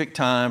specific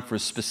time for a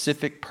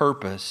specific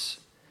purpose.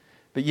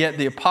 But yet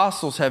the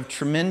apostles have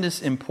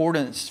tremendous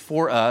importance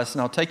for us.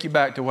 And I'll take you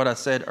back to what I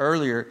said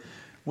earlier.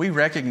 We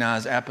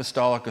recognize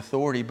apostolic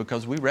authority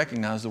because we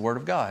recognize the Word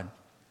of God.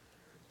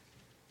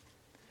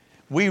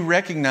 We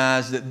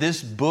recognize that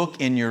this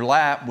book in your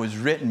lap was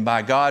written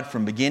by God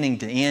from beginning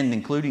to end,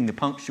 including the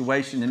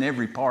punctuation in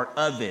every part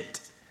of it.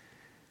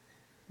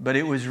 But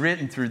it was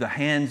written through the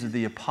hands of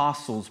the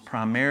apostles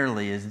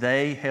primarily as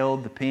they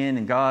held the pen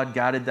and God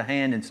guided the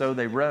hand, and so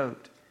they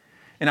wrote.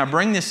 And I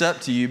bring this up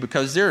to you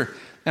because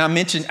I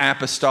mentioned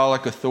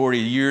apostolic authority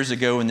years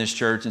ago in this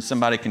church, and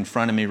somebody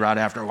confronted me right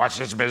after, "What's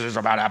this business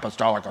about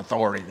apostolic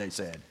authority?" they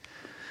said.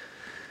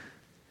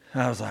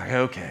 I was like,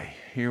 okay,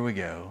 here we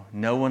go.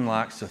 No one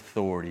likes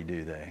authority,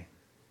 do they?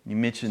 You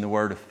mention the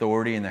word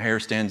authority and the hair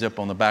stands up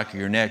on the back of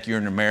your neck. You're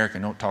an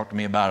American. Don't talk to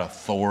me about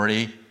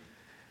authority.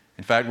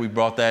 In fact, we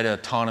brought that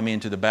autonomy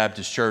into the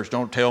Baptist church.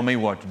 Don't tell me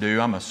what to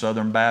do. I'm a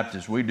Southern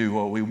Baptist. We do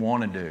what we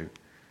want to do.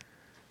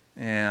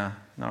 Yeah,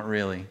 not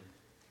really.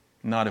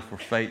 Not if we're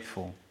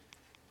faithful.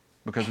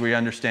 Because we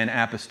understand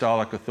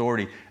apostolic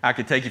authority. I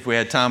could take, if we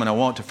had time, and I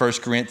want, to 1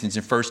 Corinthians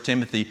and 1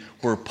 Timothy,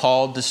 where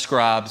Paul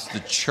describes the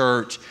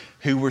church,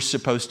 who we're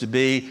supposed to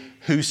be,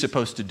 who's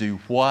supposed to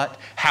do what,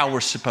 how we're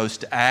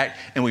supposed to act,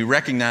 and we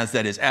recognize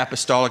that as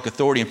apostolic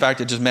authority. In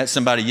fact, I just met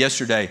somebody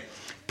yesterday,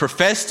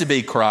 professed to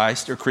be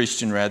Christ, or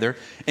Christian rather,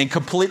 and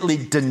completely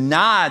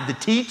denied the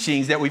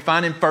teachings that we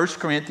find in 1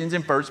 Corinthians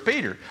and 1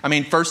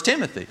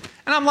 Timothy.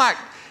 And I'm like,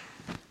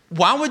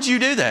 why would you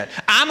do that?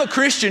 I'm a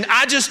Christian.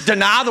 I just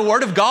deny the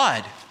Word of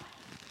God.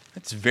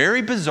 That's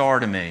very bizarre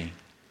to me.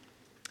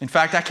 In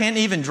fact, I can't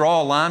even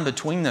draw a line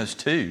between those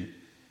two.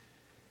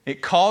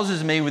 It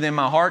causes me within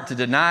my heart to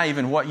deny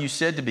even what you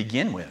said to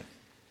begin with.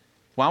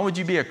 Why would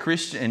you be a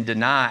Christian and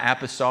deny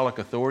apostolic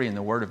authority in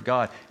the Word of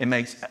God? It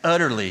makes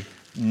utterly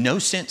no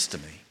sense to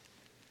me.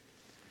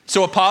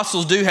 So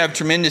apostles do have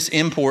tremendous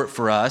import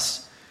for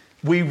us.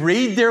 We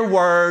read their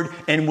word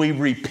and we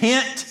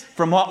repent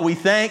from what we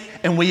think,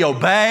 and we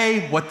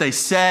obey what they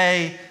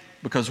say,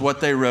 because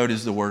what they wrote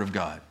is the Word of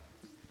God.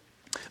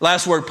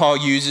 Last word Paul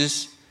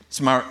uses,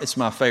 it's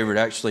my favorite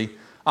actually,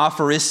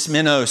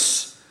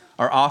 aphorismenos,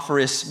 or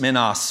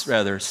aphorismenos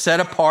rather,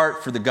 set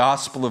apart for the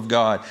gospel of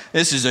God.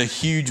 This is a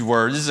huge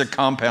word. This is a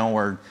compound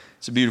word.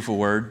 It's a beautiful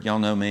word. Y'all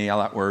know me, I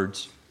like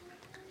words.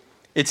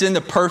 It's in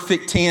the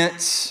perfect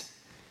tense.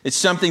 It's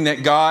something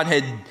that God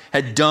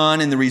had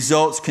done, and the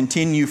results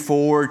continue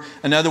forward.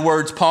 In other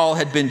words, Paul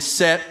had been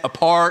set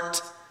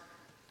apart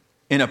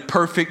in a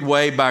perfect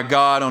way by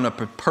God on a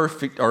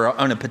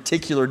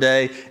particular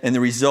day, and the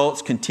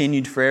results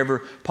continued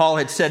forever. Paul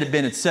had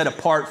been set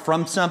apart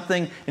from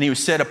something, and he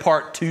was set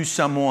apart to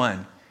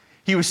someone.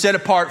 He was set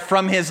apart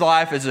from his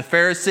life as a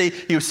Pharisee.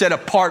 He was set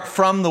apart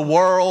from the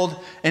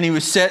world, and he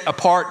was set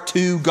apart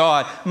to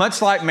God.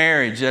 Much like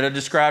marriage that I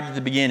described at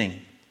the beginning.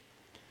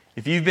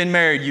 If you've been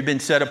married, you've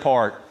been set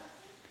apart,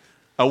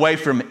 away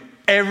from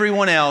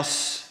everyone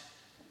else,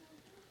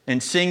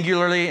 and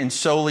singularly and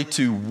solely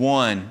to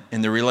one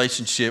in the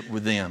relationship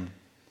with them.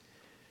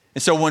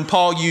 And so when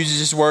Paul uses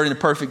this word in the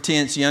perfect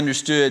tense, he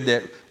understood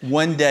that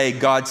one day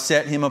God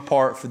set him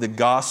apart for the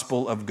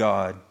gospel of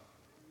God.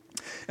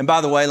 And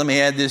by the way, let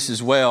me add this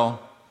as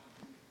well.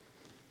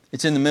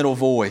 It's in the middle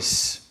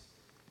voice.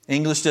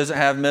 English doesn't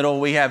have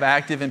middle. We have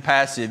active and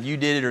passive. You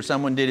did it or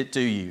someone did it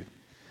to you.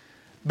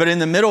 But in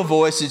the middle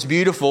voice, it's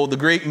beautiful. The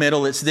Greek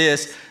middle, it's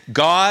this.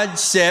 God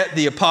set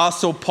the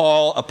Apostle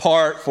Paul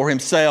apart for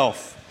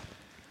himself.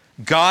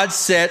 God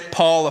set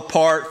Paul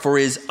apart for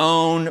his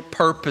own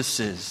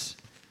purposes.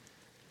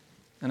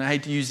 And I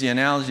hate to use the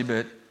analogy,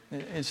 but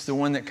it's the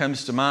one that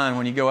comes to mind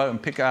when you go out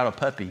and pick out a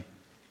puppy.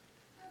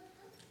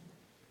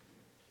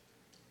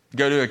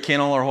 Go to a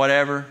kennel or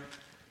whatever.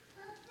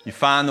 You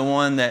find the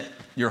one that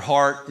your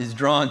heart is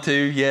drawn to.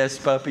 Yes,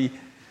 puppy.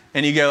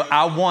 And you go,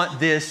 I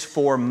want this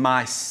for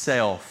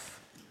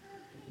myself.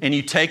 And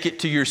you take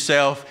it to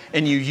yourself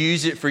and you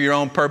use it for your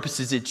own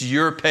purposes. It's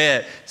your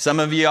pet. Some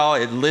of y'all,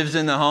 it lives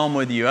in the home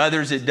with you.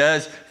 Others, it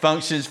does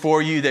functions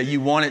for you that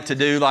you want it to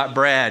do, like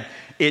Brad.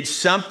 It's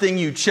something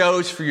you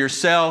chose for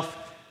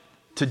yourself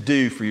to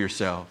do for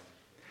yourself.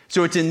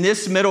 So it's in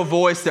this middle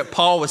voice that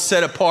Paul was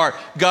set apart.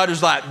 God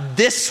was like,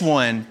 this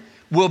one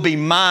will be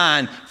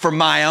mine for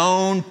my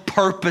own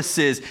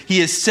purposes.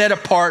 He is set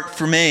apart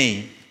for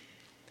me.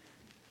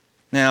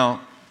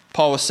 Now,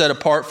 Paul was set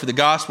apart for the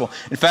gospel.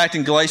 In fact,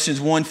 in Galatians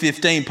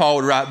 1:15, Paul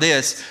would write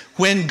this,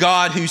 when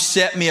God who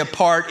set me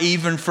apart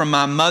even from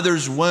my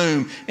mother's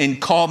womb and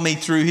called me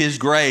through his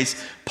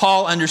grace.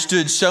 Paul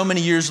understood so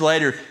many years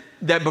later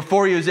that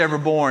before he was ever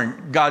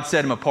born, God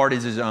set him apart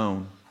as his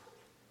own.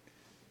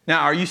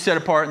 Now, are you set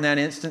apart in that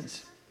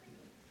instance?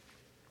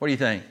 What do you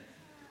think?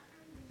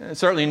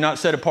 Certainly not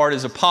set apart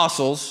as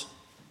apostles.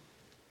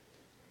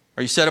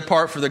 Are you set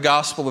apart for the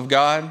gospel of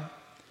God?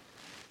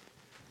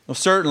 Well,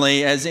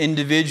 certainly as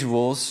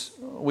individuals,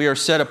 we are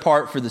set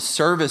apart for the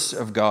service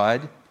of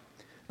God.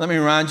 Let me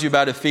remind you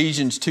about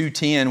Ephesians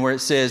 2:10, where it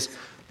says,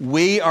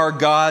 we are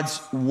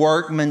God's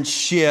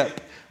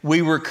workmanship.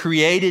 We were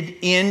created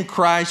in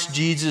Christ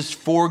Jesus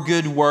for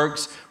good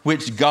works,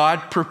 which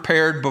God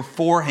prepared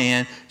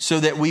beforehand so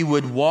that we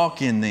would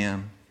walk in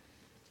them.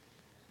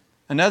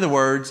 In other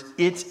words,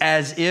 it's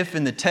as if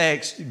in the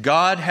text,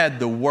 God had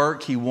the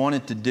work he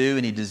wanted to do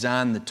and he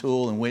designed the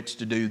tool in which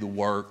to do the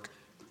work.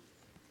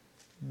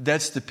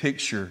 That's the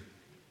picture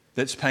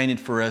that's painted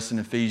for us in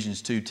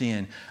Ephesians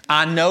 2:10.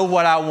 I know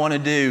what I want to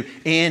do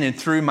in and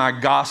through my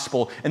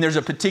gospel, and there's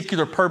a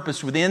particular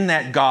purpose within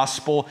that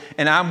gospel,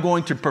 and I'm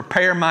going to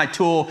prepare my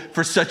tool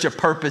for such a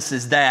purpose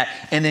as that.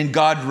 And then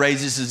God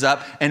raises us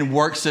up and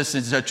works us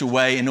in such a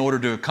way in order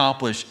to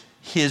accomplish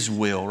his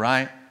will,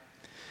 right?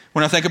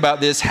 When I think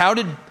about this, how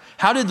did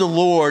the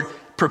Lord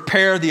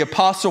prepare the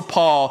Apostle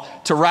Paul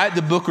to write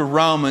the book of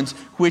Romans,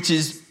 which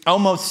is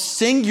almost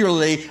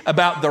singularly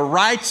about the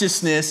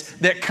righteousness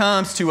that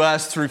comes to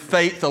us through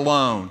faith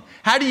alone?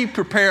 How do you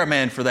prepare a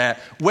man for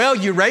that? Well,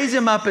 you raise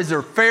him up as a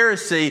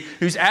Pharisee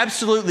who's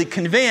absolutely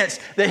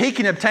convinced that he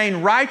can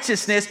obtain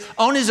righteousness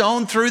on his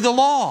own through the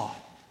law.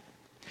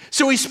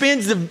 So he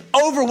spends the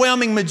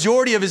overwhelming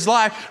majority of his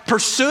life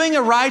pursuing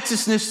a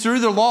righteousness through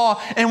the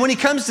law. And when he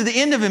comes to the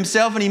end of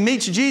himself and he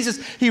meets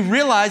Jesus, he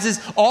realizes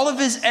all of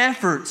his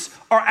efforts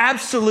are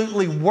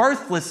absolutely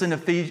worthless in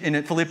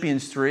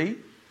Philippians 3.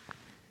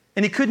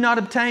 And he could not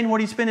obtain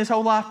what he spent his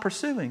whole life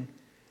pursuing.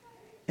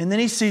 And then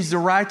he sees the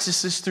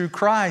righteousness through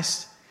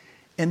Christ.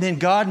 And then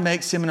God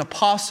makes him an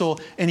apostle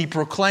and he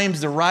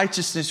proclaims the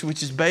righteousness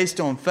which is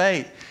based on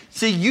faith.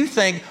 See, you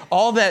think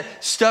all that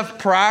stuff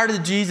prior to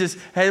Jesus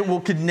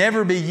could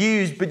never be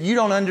used, but you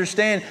don't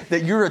understand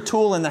that you're a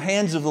tool in the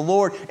hands of the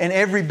Lord and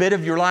every bit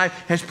of your life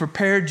has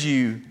prepared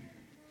you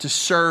to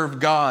serve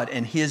God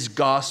and His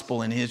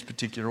gospel in His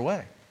particular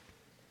way.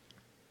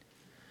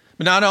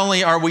 But not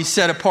only are we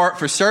set apart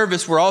for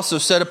service, we're also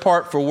set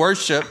apart for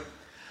worship.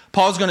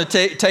 Paul's going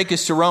to take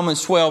us to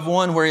Romans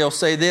 12:1, where he'll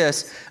say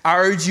this: I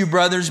urge you,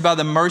 brothers, by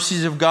the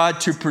mercies of God,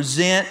 to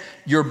present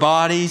your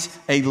bodies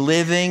a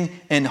living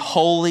and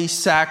holy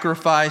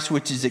sacrifice,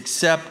 which is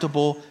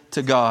acceptable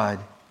to God.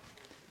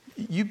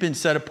 You've been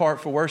set apart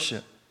for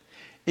worship.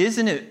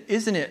 Isn't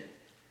it,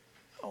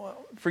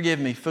 forgive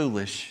me,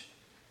 foolish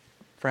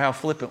for how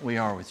flippant we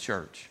are with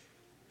church?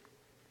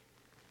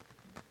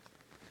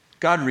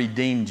 God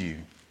redeemed you.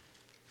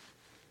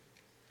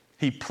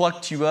 He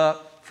plucked you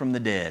up from the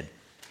dead.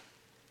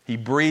 He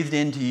breathed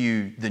into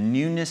you the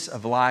newness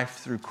of life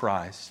through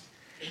Christ.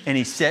 And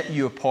He set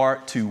you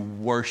apart to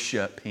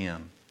worship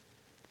Him.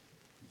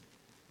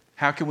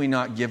 How can we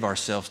not give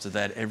ourselves to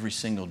that every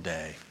single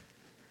day?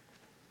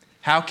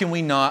 How can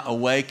we not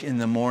awake in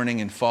the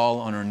morning and fall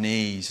on our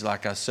knees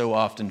like I so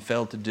often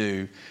fail to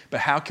do?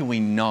 But how can we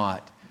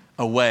not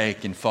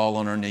awake and fall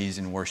on our knees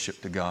and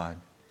worship to God?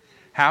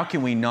 How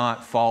can we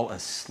not fall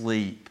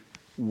asleep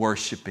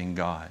worshiping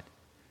God?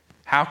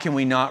 How can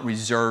we not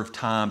reserve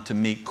time to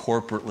meet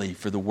corporately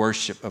for the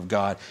worship of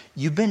God?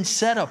 You've been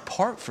set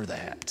apart for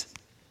that.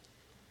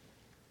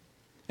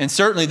 And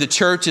certainly the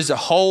church as a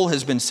whole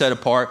has been set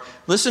apart.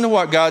 Listen to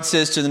what God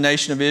says to the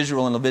nation of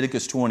Israel in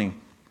Leviticus 20.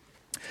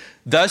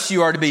 Thus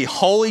you are to be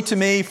holy to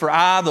me, for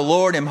I, the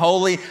Lord, am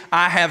holy.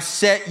 I have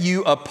set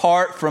you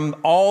apart from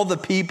all the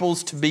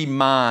peoples to be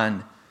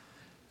mine.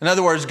 In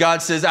other words,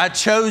 God says, I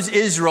chose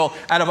Israel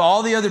out of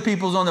all the other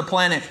peoples on the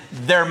planet.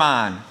 They're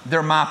mine.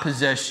 They're my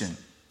possession.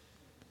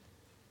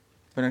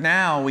 But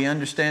now we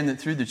understand that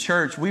through the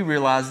church, we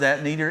realize that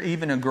in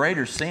even a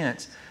greater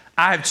sense.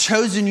 I have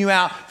chosen you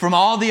out from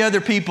all the other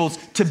peoples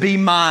to be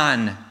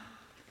mine,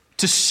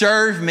 to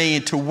serve me,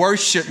 to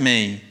worship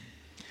me.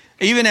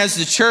 Even as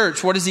the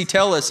church, what does He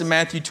tell us in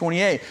Matthew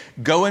 28?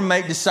 Go and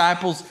make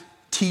disciples,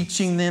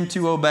 teaching them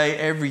to obey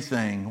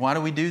everything. Why do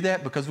we do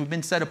that? Because we've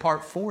been set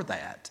apart for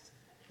that.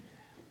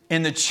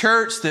 And the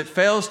church that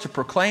fails to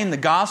proclaim the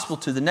gospel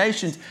to the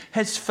nations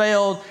has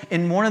failed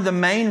in one of the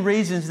main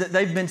reasons that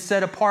they've been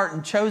set apart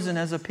and chosen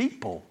as a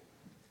people.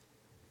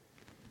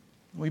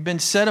 We've been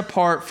set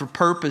apart for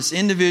purpose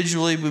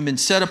individually. We've been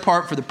set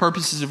apart for the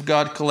purposes of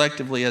God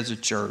collectively as a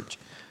church.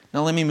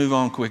 Now let me move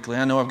on quickly.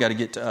 I know I've got to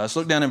get to us.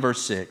 Look down in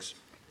verse 6.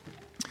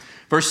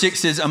 Verse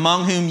 6 says,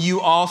 among whom you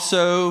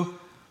also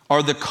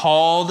are the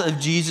called of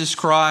Jesus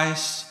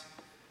Christ,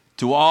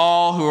 to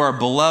all who are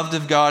beloved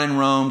of God in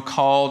Rome,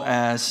 called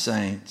as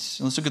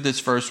saints. Let's look at this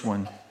first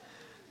one.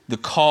 The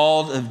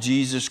called of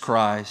Jesus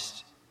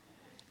Christ.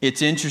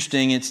 It's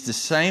interesting. It's the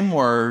same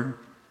word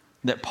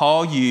that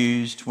Paul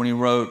used when he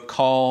wrote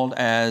called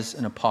as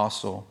an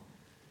apostle.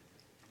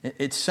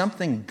 It's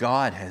something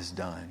God has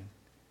done.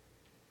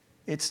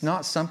 It's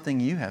not something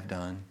you have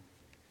done.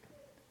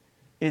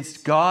 It's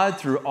God,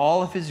 through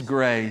all of His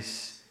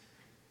grace,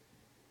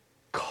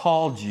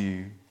 called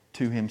you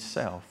to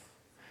Himself.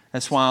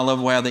 That's why I love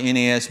how the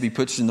NASB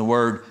puts in the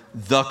word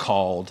the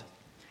called.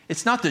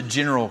 It's not the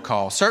general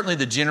call. Certainly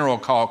the general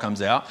call comes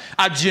out.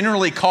 I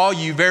generally call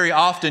you very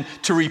often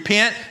to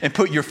repent and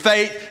put your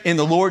faith in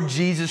the Lord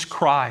Jesus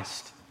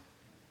Christ.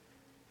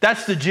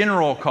 That's the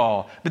general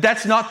call. But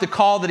that's not the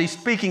call that he's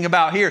speaking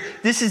about here.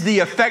 This is the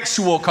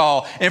effectual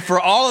call. And for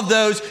all of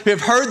those who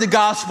have heard the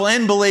gospel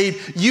and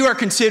believe, you are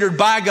considered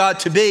by God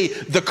to be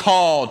the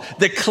called,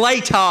 the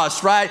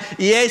kletos, right?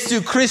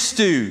 Jesu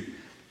Christou.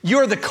 You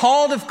are the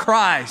called of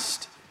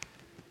Christ.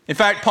 In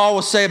fact, Paul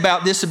will say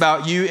about this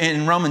about you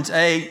in Romans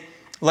 8.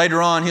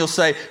 Later on, he'll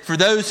say, for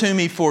those whom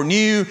He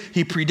foreknew,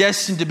 He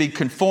predestined to be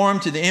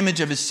conformed to the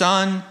image of His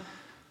Son,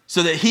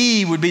 so that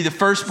He would be the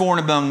firstborn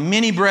among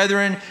many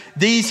brethren.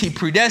 These He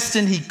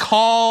predestined, He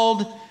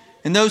called,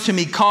 and those whom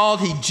He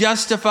called, He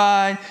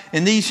justified,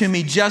 and these whom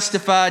He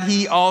justified,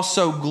 He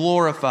also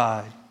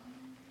glorified.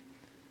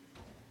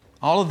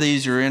 All of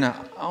these are in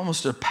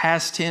almost a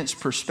past tense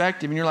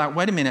perspective, and you're like,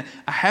 wait a minute,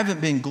 I haven't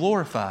been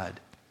glorified.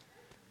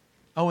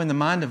 Oh, in the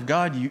mind of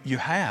God, you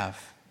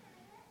have.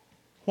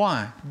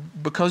 Why?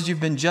 Because you've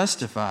been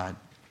justified.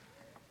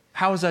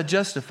 How was I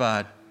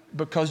justified?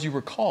 Because you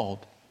were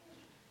called.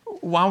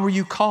 Why were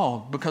you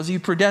called? Because He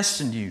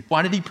predestined you.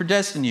 Why did He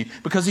predestine you?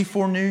 Because He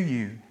foreknew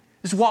you.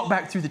 Just walk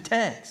back through the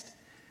text.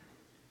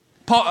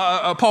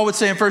 Paul would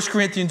say in 1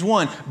 Corinthians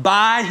 1,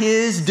 by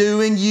his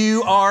doing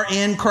you are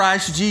in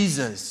Christ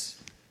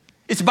Jesus.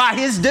 It's by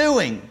his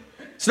doing.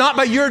 It's not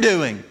by your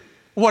doing.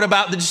 What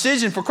about the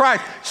decision for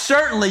Christ?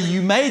 Certainly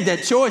you made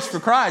that choice for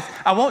Christ.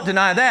 I won't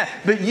deny that.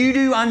 But you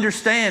do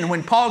understand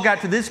when Paul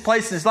got to this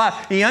place in his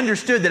life, he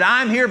understood that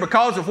I'm here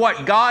because of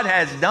what God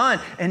has done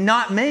and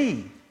not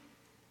me.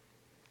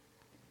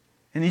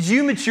 And as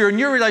you mature in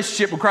your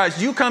relationship with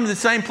Christ, you come to the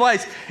same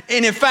place.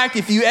 And in fact,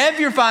 if you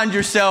ever find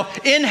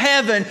yourself in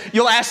heaven,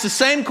 you'll ask the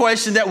same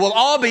question that we'll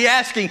all be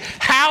asking.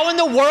 How in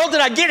the world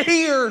did I get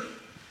here?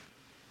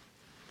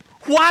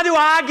 Why do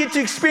I get to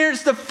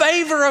experience the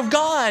favor of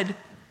God?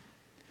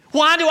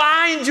 Why do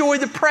I enjoy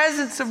the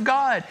presence of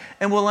God?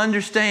 And we'll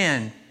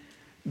understand,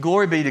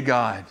 glory be to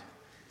God.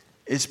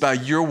 It's by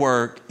your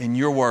work and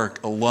your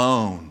work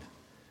alone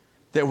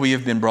that we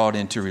have been brought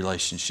into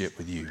relationship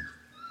with you.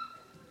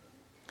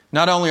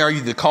 Not only are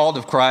you the called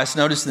of Christ,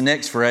 notice the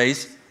next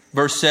phrase,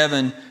 verse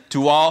 7,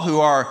 to all who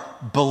are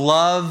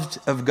beloved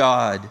of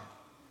God.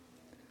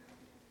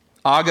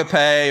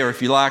 Agape, or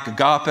if you like,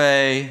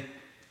 agape.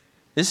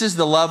 This is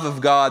the love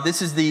of God.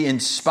 This is the in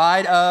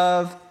spite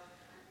of,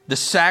 the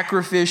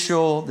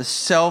sacrificial, the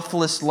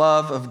selfless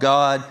love of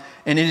God.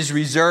 And it is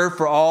reserved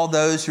for all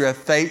those who have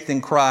faith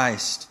in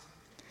Christ.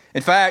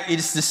 In fact,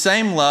 it's the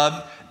same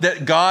love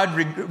that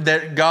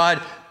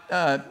God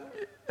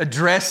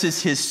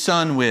addresses His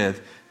Son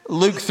with.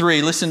 Luke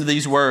 3, listen to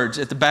these words.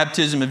 At the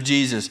baptism of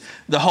Jesus,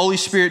 the Holy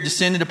Spirit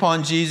descended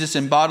upon Jesus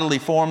in bodily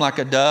form like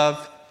a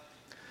dove.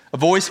 A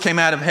voice came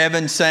out of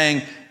heaven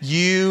saying,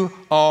 you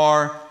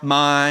are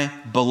my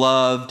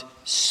beloved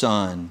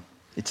Son.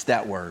 It's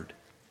that word.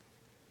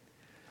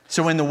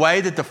 So in the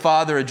way that the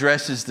Father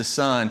addresses the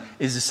Son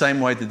is the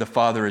same way that the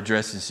Father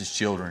addresses His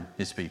children,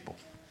 His people.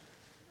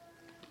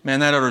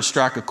 Man, that ought to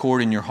strike a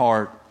chord in your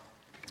heart.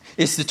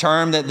 It's the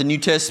term that the New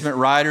Testament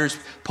writers,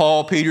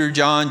 Paul, Peter,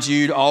 John,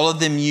 Jude, all of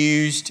them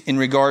used in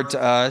regard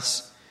to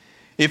us.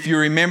 If you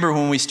remember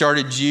when we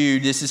started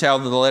Jude, this is how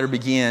the letter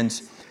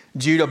begins.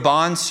 Jude, a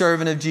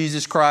bondservant of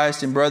Jesus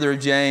Christ and brother of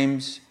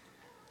James,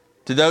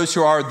 to those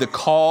who are the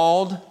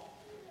called,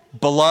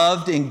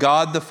 beloved in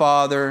God the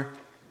Father,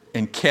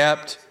 and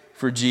kept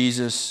for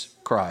Jesus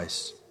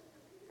Christ.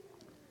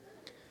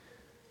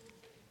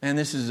 And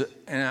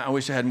I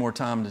wish I had more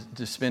time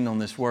to spend on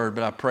this word,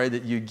 but I pray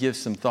that you give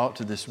some thought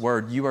to this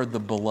word. You are the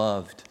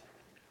beloved.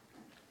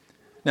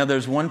 Now,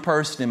 there's one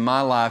person in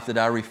my life that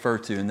I refer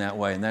to in that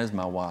way, and that is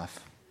my wife.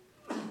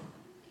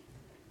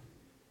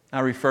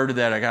 I refer to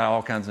that. I got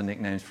all kinds of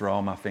nicknames for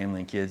all my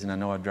family and kids, and I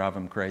know I drive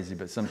them crazy,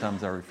 but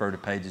sometimes I refer to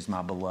Paige as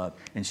my beloved,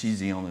 and she's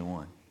the only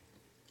one.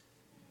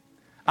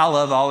 I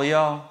love all of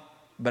y'all,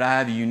 but I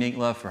have a unique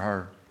love for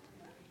her.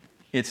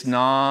 It's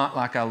not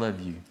like I love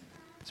you,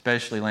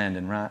 especially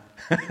Landon, right?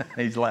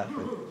 He's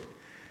laughing.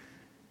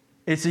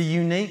 It's a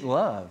unique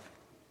love.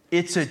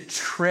 It's a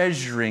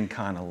treasuring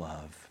kind of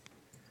love.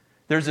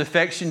 There's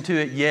affection to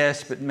it,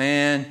 yes, but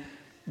man,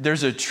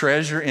 there's a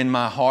treasure in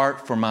my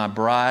heart for my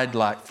bride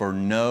like for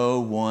no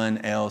one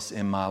else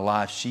in my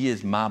life. She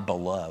is my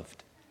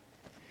beloved.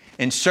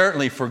 And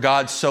certainly for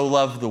God so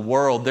loved the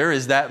world, there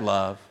is that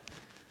love.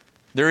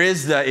 There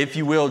is the, if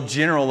you will,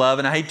 general love.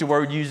 And I hate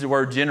to use the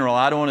word general.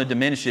 I don't want to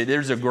diminish it.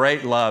 There's a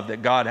great love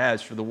that God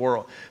has for the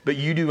world. But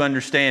you do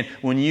understand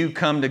when you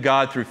come to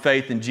God through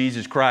faith in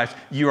Jesus Christ,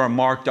 you are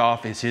marked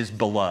off as His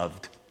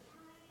beloved.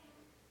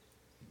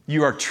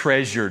 You are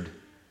treasured.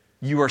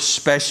 You are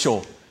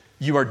special.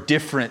 You are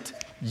different.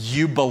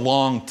 You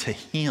belong to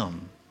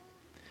Him.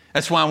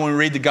 That's why when we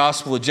read the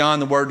Gospel of John,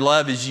 the word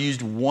love is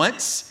used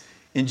once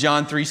in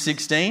John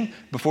 3:16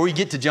 before you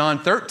get to John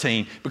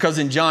 13. Because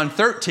in John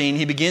 13,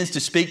 He begins to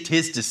speak to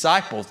His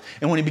disciples.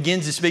 And when He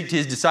begins to speak to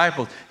His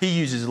disciples, He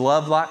uses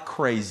love like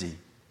crazy.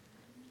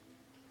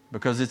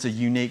 Because it's a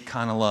unique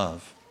kind of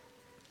love.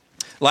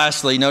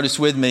 Lastly, notice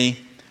with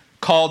me,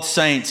 called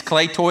saints.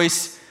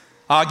 Kletos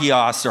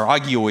agios, or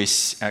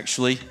agios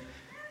actually.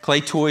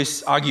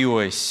 Kletos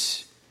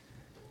agios.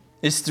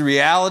 It's the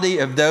reality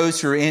of those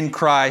who are in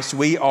Christ.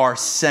 We are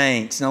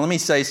saints. Now let me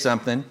say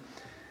something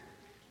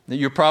that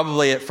you're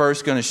probably at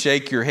first going to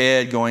shake your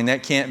head going,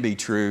 that can't be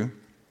true.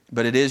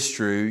 But it is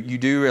true. You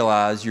do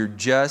realize you're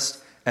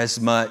just as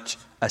much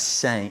a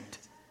saint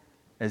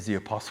as the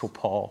Apostle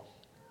Paul.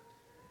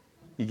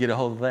 You get a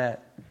hold of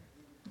that?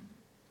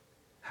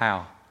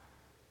 How?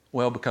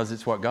 Well, because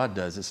it's what God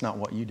does. It's not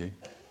what you do.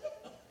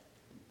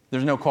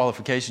 There's no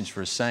qualifications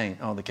for a saint.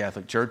 Oh, the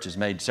Catholic Church has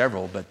made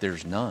several, but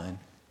there's none.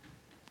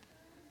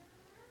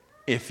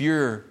 If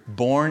you're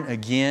born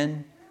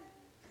again,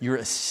 you're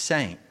a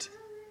saint.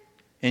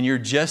 And you're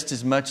just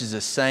as much as a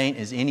saint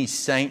as any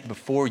saint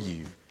before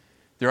you.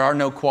 There are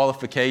no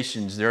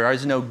qualifications. There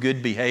is no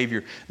good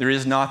behavior. There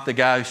is not the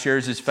guy who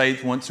shares his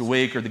faith once a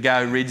week or the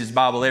guy who reads his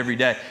Bible every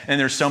day and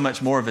there's so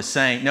much more of a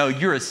saint. No,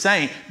 you're a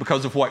saint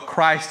because of what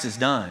Christ has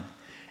done.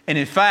 And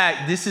in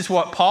fact, this is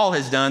what Paul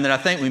has done that I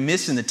think we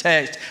miss in the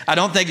text. I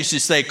don't think it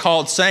should say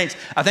called saints.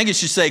 I think it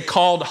should say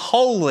called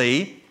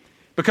holy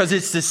because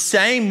it's the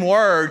same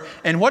word.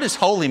 And what does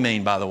holy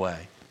mean, by the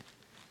way?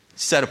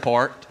 set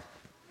apart.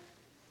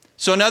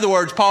 So in other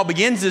words, Paul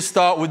begins this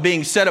thought with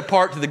being set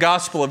apart to the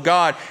gospel of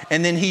God,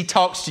 and then he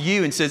talks to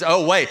you and says,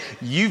 oh wait,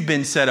 you've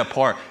been set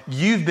apart.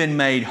 You've been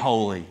made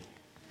holy.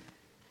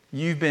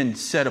 You've been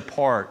set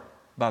apart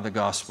by the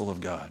gospel of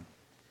God.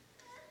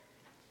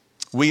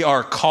 We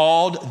are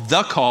called,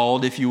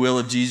 if you will,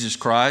 of Jesus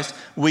Christ.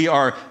 We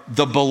are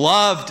the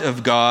beloved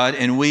of God,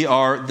 and we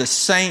are the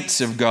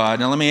saints of God.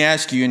 Now let me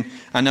ask you, and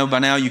I know by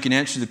now you can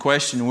answer the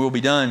question and we'll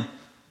be done.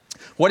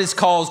 What has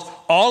caused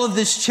all of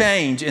this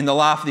change in the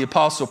life of the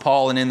Apostle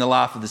Paul and in the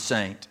life of the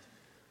saint?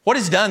 What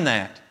has done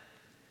that?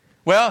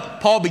 Well,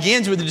 Paul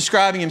begins with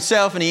describing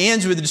himself and he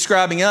ends with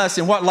describing us,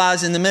 and what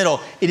lies in the middle?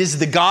 It is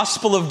the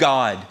gospel of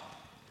God.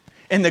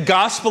 And the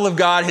gospel of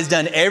God has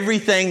done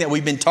everything that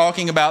we've been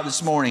talking about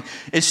this morning.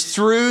 It's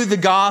through the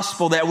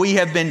gospel that we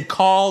have been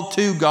called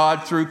to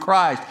God through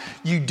Christ.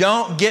 You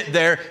don't get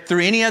there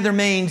through any other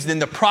means than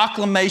the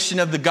proclamation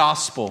of the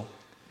gospel.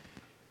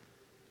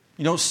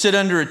 You don't sit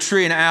under a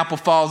tree and an apple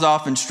falls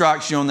off and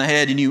strikes you on the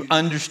head and you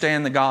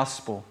understand the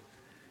gospel.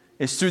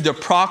 It's through the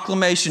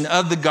proclamation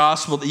of the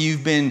gospel that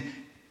you've been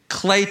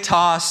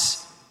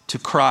kletos to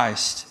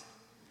Christ.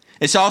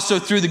 It's also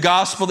through the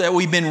gospel that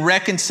we've been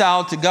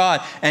reconciled to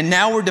God. And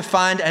now we're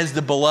defined as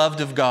the beloved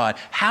of God.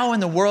 How in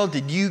the world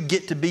did you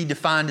get to be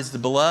defined as the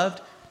beloved?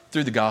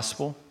 Through the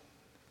gospel.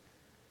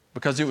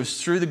 Because it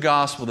was through the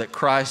gospel that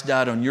Christ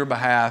died on your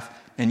behalf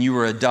and you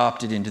were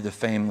adopted into the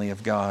family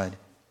of God.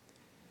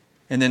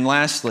 And then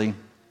lastly,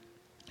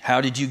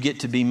 how did you get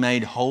to be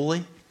made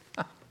holy?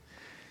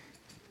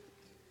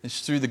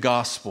 It's through the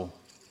gospel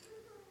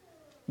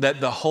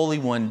that the Holy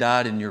One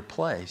died in your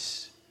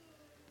place.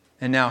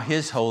 And now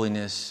His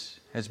holiness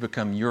has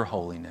become your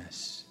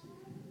holiness.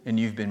 And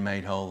you've been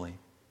made holy.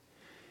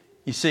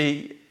 You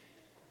see,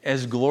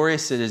 as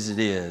glorious as it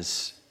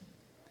is,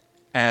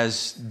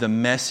 as the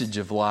message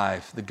of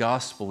life, the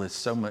gospel is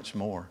so much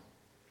more.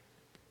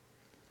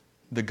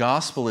 The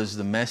gospel is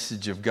the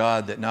message of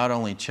God that not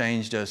only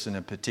changed us in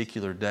a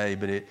particular day,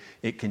 but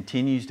it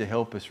continues to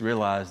help us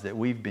realize that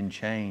we've been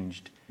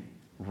changed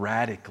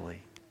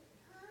radically.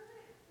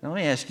 Now, let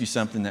me ask you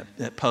something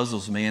that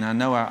puzzles me, and I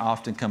know I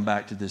often come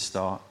back to this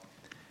thought.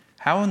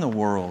 How in the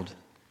world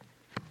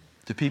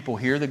do people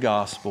hear the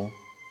gospel,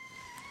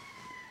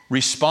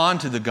 respond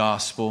to the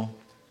gospel,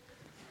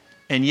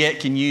 and yet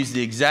can use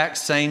the exact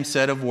same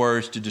set of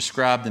words to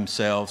describe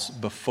themselves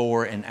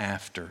before and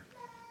after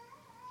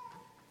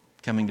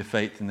coming to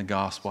faith in the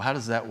gospel? How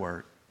does that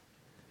work?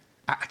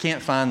 I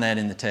can't find that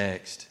in the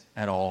text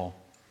at all.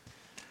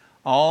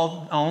 The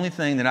only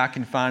thing that I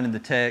can find in the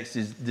text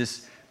is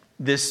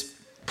this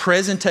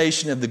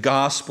presentation of the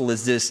gospel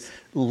is this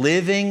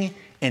living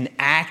and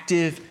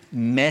active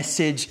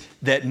message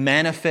that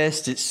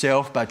manifests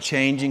itself by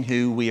changing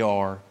who we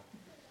are.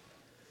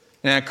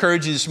 And I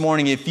encourage you this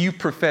morning, if you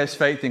profess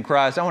faith in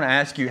Christ, I want to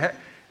ask you,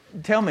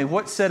 tell me,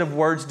 what set of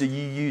words do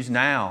you use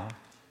now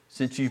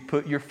since you've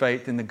put your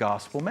faith in the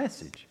gospel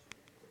message?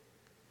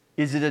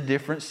 Is it a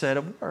different set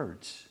of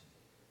words?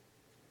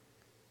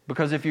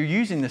 Because if you're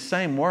using the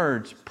same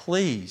words,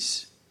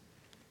 please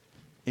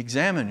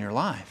examine your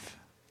life.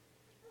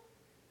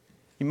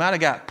 You might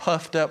have got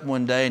puffed up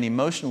one day in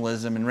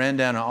emotionalism and ran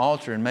down an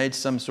altar and made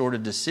some sort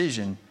of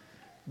decision,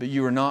 but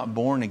you were not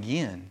born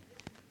again.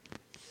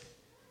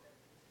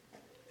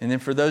 And then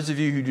for those of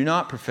you who do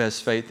not profess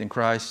faith in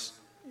Christ,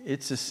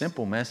 it's a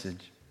simple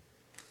message.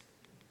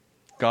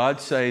 God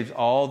saves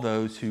all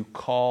those who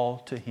call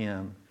to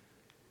Him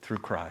through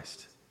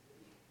Christ.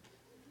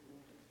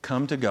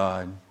 Come to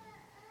God.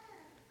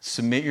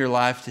 Submit your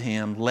life to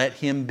Him. Let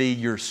Him be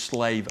your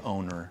slave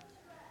owner.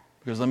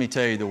 Because let me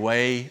tell you, the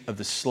way of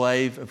the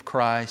slave of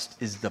Christ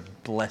is the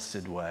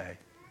blessed way.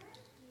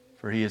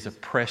 For He is a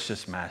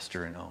precious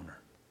master and owner.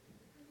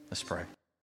 Let's pray.